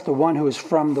 except the one who is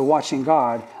from the watching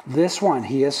God, this one,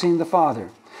 he has seen the Father.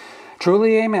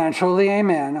 Truly, amen, truly,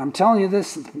 amen. I'm telling you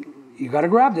this, you got to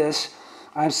grab this.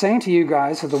 I'm saying to you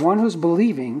guys that the one who's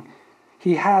believing,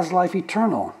 he has life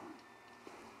eternal.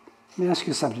 Let me ask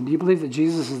you something. Do you believe that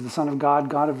Jesus is the Son of God,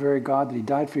 God of very God, that he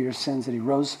died for your sins, that he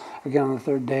rose again on the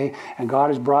third day, and God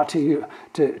has brought to you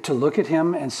to look at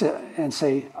him and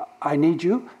say, I need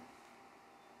you?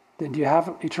 Then do you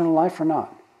have eternal life or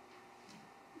not?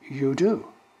 You do.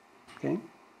 Okay?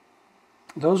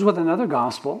 Those with another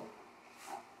gospel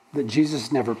that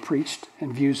Jesus never preached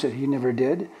and views that he never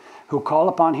did, who call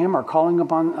upon him are calling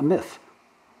upon a myth.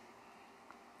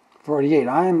 48,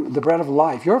 I am the bread of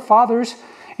life. Your fathers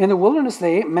in the wilderness,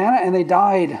 they ate manna and they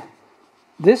died.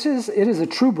 It is a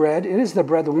true bread. It is the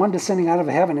bread, the one descending out of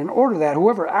heaven, in order that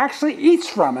whoever actually eats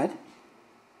from it,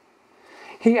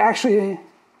 he actually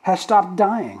has stopped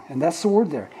dying. And that's the word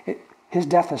there. His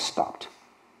death has stopped.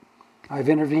 I've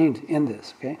intervened in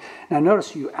this. Okay. Now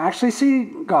notice, you actually see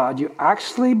God. You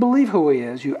actually believe who he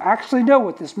is. You actually know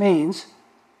what this means.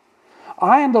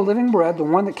 I am the living bread, the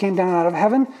one that came down out of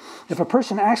heaven. If a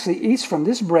person actually eats from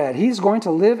this bread, he's going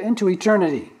to live into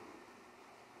eternity.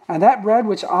 And that bread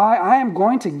which I am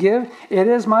going to give, it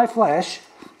is my flesh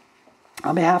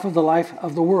on behalf of the life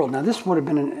of the world. Now this would have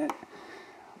been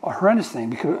a horrendous thing,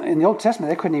 because in the Old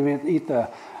Testament they couldn't even eat the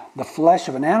flesh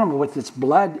of an animal with its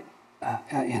blood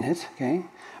in it. Okay.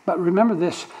 But remember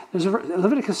this, there's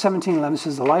Leviticus 17:11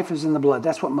 says the life is in the blood.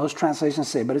 That's what most translations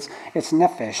say, but it's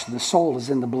nephesh, the soul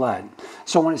is in the blood.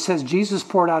 So when it says Jesus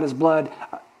poured out his blood,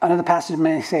 another passage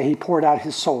may say he poured out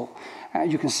his soul.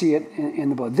 You can see it in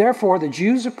the blood. Therefore, the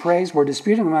Jews of praise were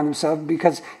disputing among themselves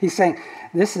because he's saying,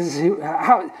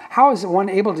 how is one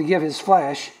able to give his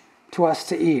flesh to us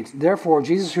to eat? Therefore,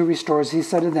 Jesus who restores, he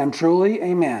said to them, truly,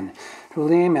 amen.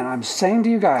 Truly, amen. I'm saying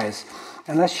to you guys,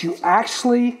 unless you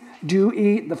actually do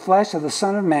eat the flesh of the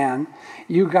Son of Man,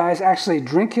 you guys actually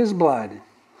drink his blood,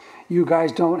 you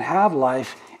guys don't have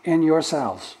life in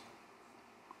yourselves.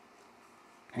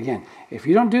 Again, if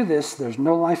you don't do this, there's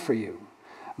no life for you.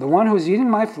 The one who is eating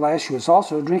my flesh, who is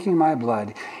also drinking my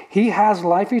blood, he has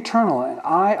life eternal, and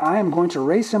I am going to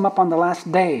raise him up on the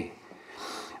last day.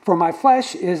 For my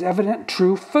flesh is evident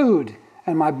true food,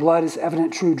 and my blood is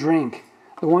evident true drink.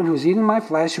 The one who is eating my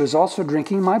flesh, who is also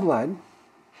drinking my blood,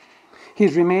 he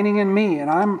is remaining in me, and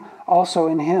I'm also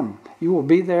in him. You will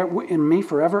be there in me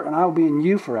forever, and I will be in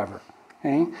you forever.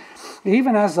 Okay?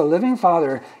 Even as the living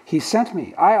Father, he sent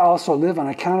me. I also live on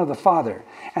account of the Father.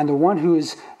 And the one who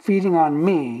is feeding on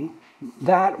me,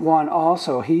 that one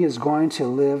also, he is going to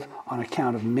live on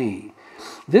account of me.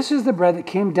 This is the bread that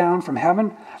came down from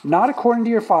heaven, not according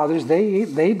to your fathers.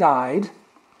 They died.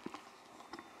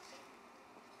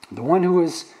 The one who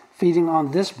is feeding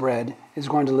on this bread is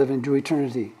going to live into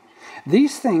eternity.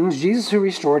 These things Jesus who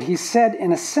restored, he said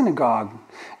in a synagogue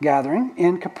gathering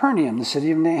in Capernaum, the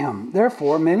city of Nahum.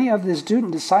 Therefore, many of the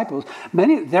student disciples,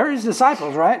 there is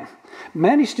disciples, right?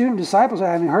 Many student disciples,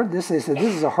 having heard this, they said,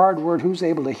 this is a hard word, who's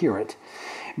able to hear it?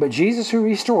 But Jesus who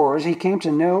restores, he came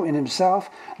to know in himself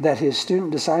that his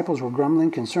student disciples were grumbling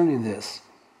concerning this.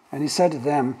 And he said to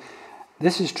them,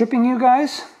 this is tripping you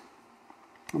guys?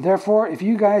 Therefore, if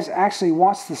you guys actually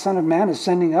watch the Son of Man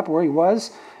ascending up where he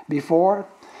was before,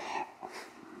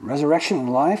 resurrection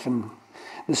and life, and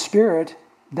the Spirit,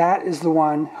 that is the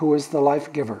one who is the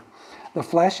life giver. The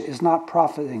flesh is not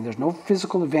profiting. There's no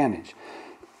physical advantage.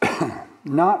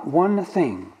 Not one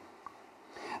thing.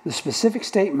 The specific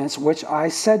statements which I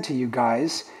said to you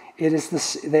guys, it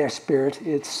is their spirit,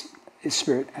 it's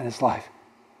spirit and it's life.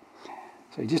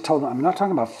 So he just told them, I'm not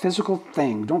talking about physical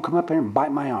thing. Don't come up here and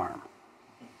bite my arm.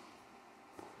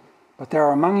 But there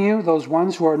are among you those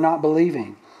ones who are not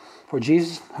believing. For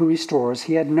Jesus who restores,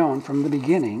 he had known from the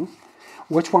beginning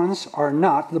which ones are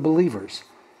not the believers,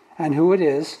 and who it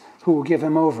is who will give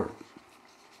him over.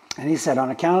 And he said, on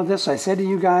account of this, I said to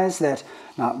you guys that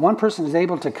not one person is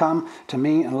able to come to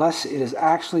me unless it is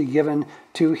actually given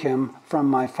to him from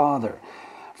my Father.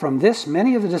 From this,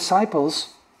 many of the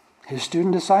disciples, his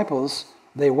student disciples,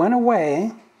 they went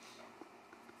away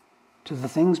to the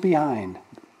things behind,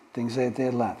 things that they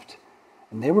had left.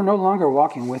 And they were no longer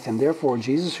walking with him. Therefore,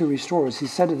 Jesus who restores, he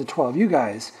said to the 12, you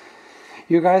guys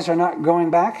are not going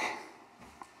back?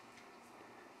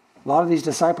 A lot of these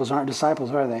disciples aren't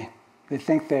disciples, are they? They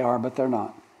think they are, but they're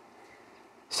not.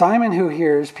 Simon, who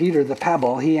hears Peter the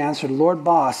pebble, he answered, Lord,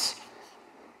 boss,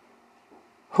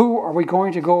 who are we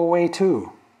going to go away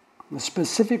to? The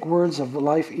specific words of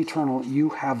life eternal, you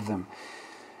have them.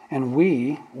 And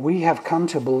we have come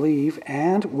to believe,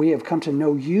 and we have come to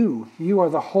know you. You are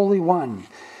the Holy One,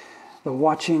 the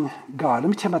watching God. Let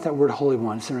me tell you about that word Holy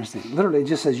One. It's interesting. Literally, it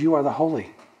just says you are the Holy.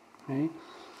 Okay?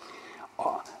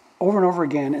 Over and over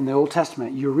again in the Old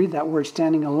Testament, you read that word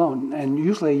standing alone, and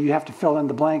usually you have to fill in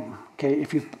the blank, okay,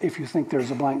 if you think there's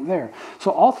a blank there.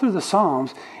 So all through the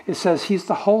Psalms, it says he's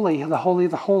the holy, the holy,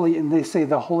 the holy, and they say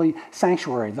the holy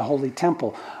sanctuary, the holy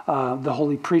temple, the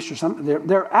holy priest or something.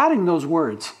 They're adding those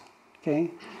words,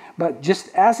 okay? But just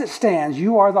as it stands,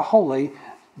 you are the holy,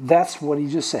 that's what he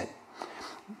just said.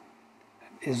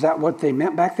 Is that what they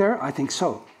meant back there? I think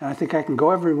so. And I think I can go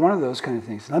every one of those kind of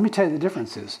things. Let me tell you the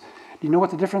differences. Do you know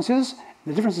what the difference is?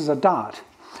 The difference is a dot.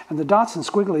 And the dots and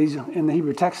squigglies in the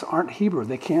Hebrew text aren't Hebrew.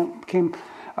 They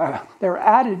they were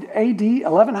added AD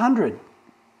 1100.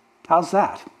 How's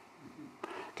that?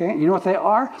 Okay, you know what they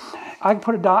are? I can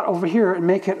put a dot over here and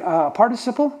make it a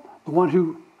participle. A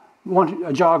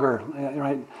jogger,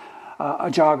 right? A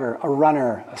jogger, a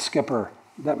runner, a skipper.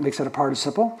 That makes it a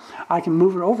participle. I can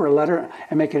move it over a letter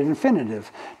and make it an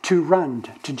infinitive. To run,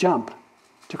 to jump,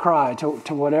 to cry,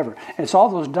 to whatever. It's all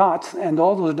those dots, and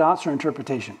all those dots are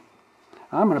interpretation.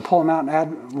 I'm going to pull them out and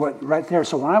add what right there.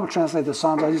 So when I would translate the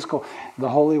Psalms, I just go, the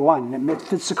Holy One. And it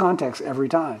fits the context every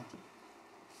time.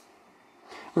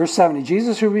 Verse 70,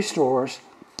 Jesus who restores,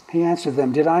 he answered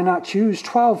them, did I not choose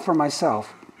 12 for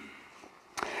myself?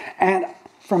 And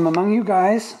from among you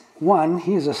guys, one,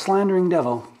 he is a slandering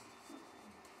devil,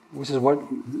 which is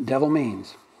what devil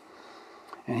means.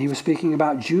 And he was speaking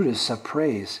about Judas of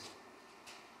praise,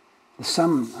 the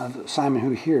son of Simon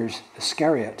who hears,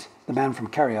 Iscariot, the man from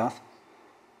Kerioth,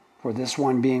 for this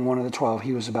one being one of the 12,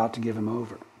 he was about to give him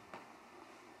over.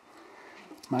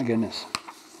 My goodness.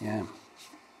 Yeah.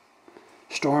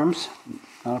 Storms,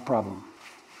 not a problem.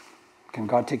 Can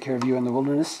God take care of you in the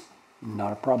wilderness?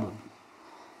 Not a problem.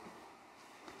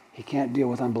 He can't deal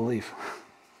with unbelief.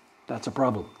 That's a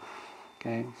problem.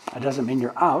 Okay? That doesn't mean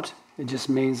you're out. It just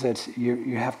means that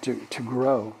you have to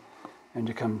grow and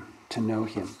to come to know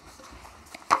him.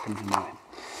 Come to know him.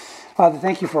 Father,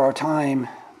 thank you for our time.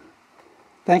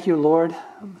 Thank you, Lord,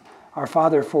 our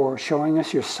Father, for showing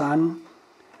us your Son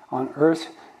on earth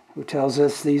who tells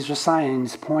us these are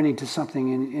signs pointing to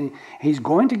something. And he's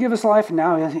going to give us life, and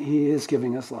now he is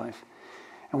giving us life.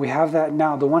 And we have that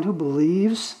now. The one who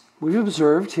believes, we've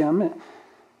observed him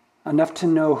enough to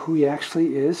know who he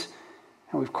actually is,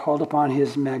 and we've called upon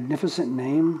his magnificent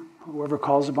name. Whoever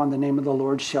calls upon the name of the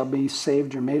Lord shall be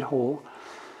saved or made whole.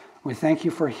 We thank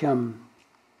you for him.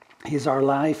 He's our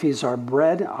life. He's our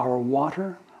bread, our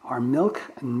water, our milk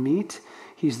and meat.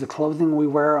 He's the clothing we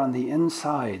wear on the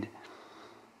inside.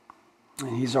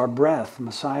 And he's our breath.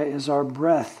 Messiah is our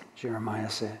breath, Jeremiah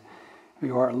said.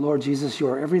 You are, Lord Jesus, you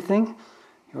are everything.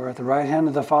 You are at the right hand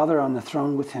of the Father on the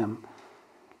throne with him.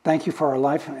 Thank you for our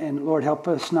life. And Lord, help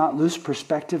us not lose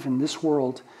perspective in this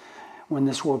world when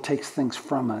this world takes things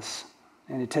from us.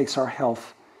 And it takes our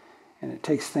health. And it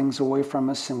takes things away from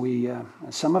us. And we,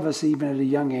 some of us, even at a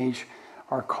young age,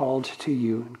 are called to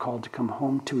you and called to come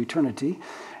home to eternity.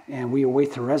 And we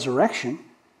await the resurrection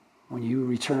when you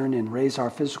return and raise our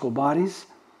physical bodies.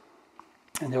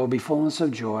 And there will be fullness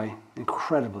of joy,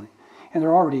 incredibly. And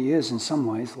there already is in some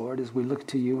ways, Lord, as we look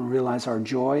to you and realize our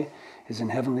joy is in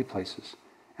heavenly places.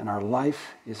 And our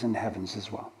life is in heavens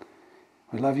as well.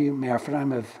 We love you. May our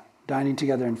time of dining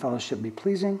together in fellowship be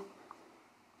pleasing.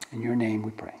 In your name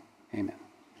we pray. Amen.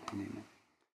 Amen.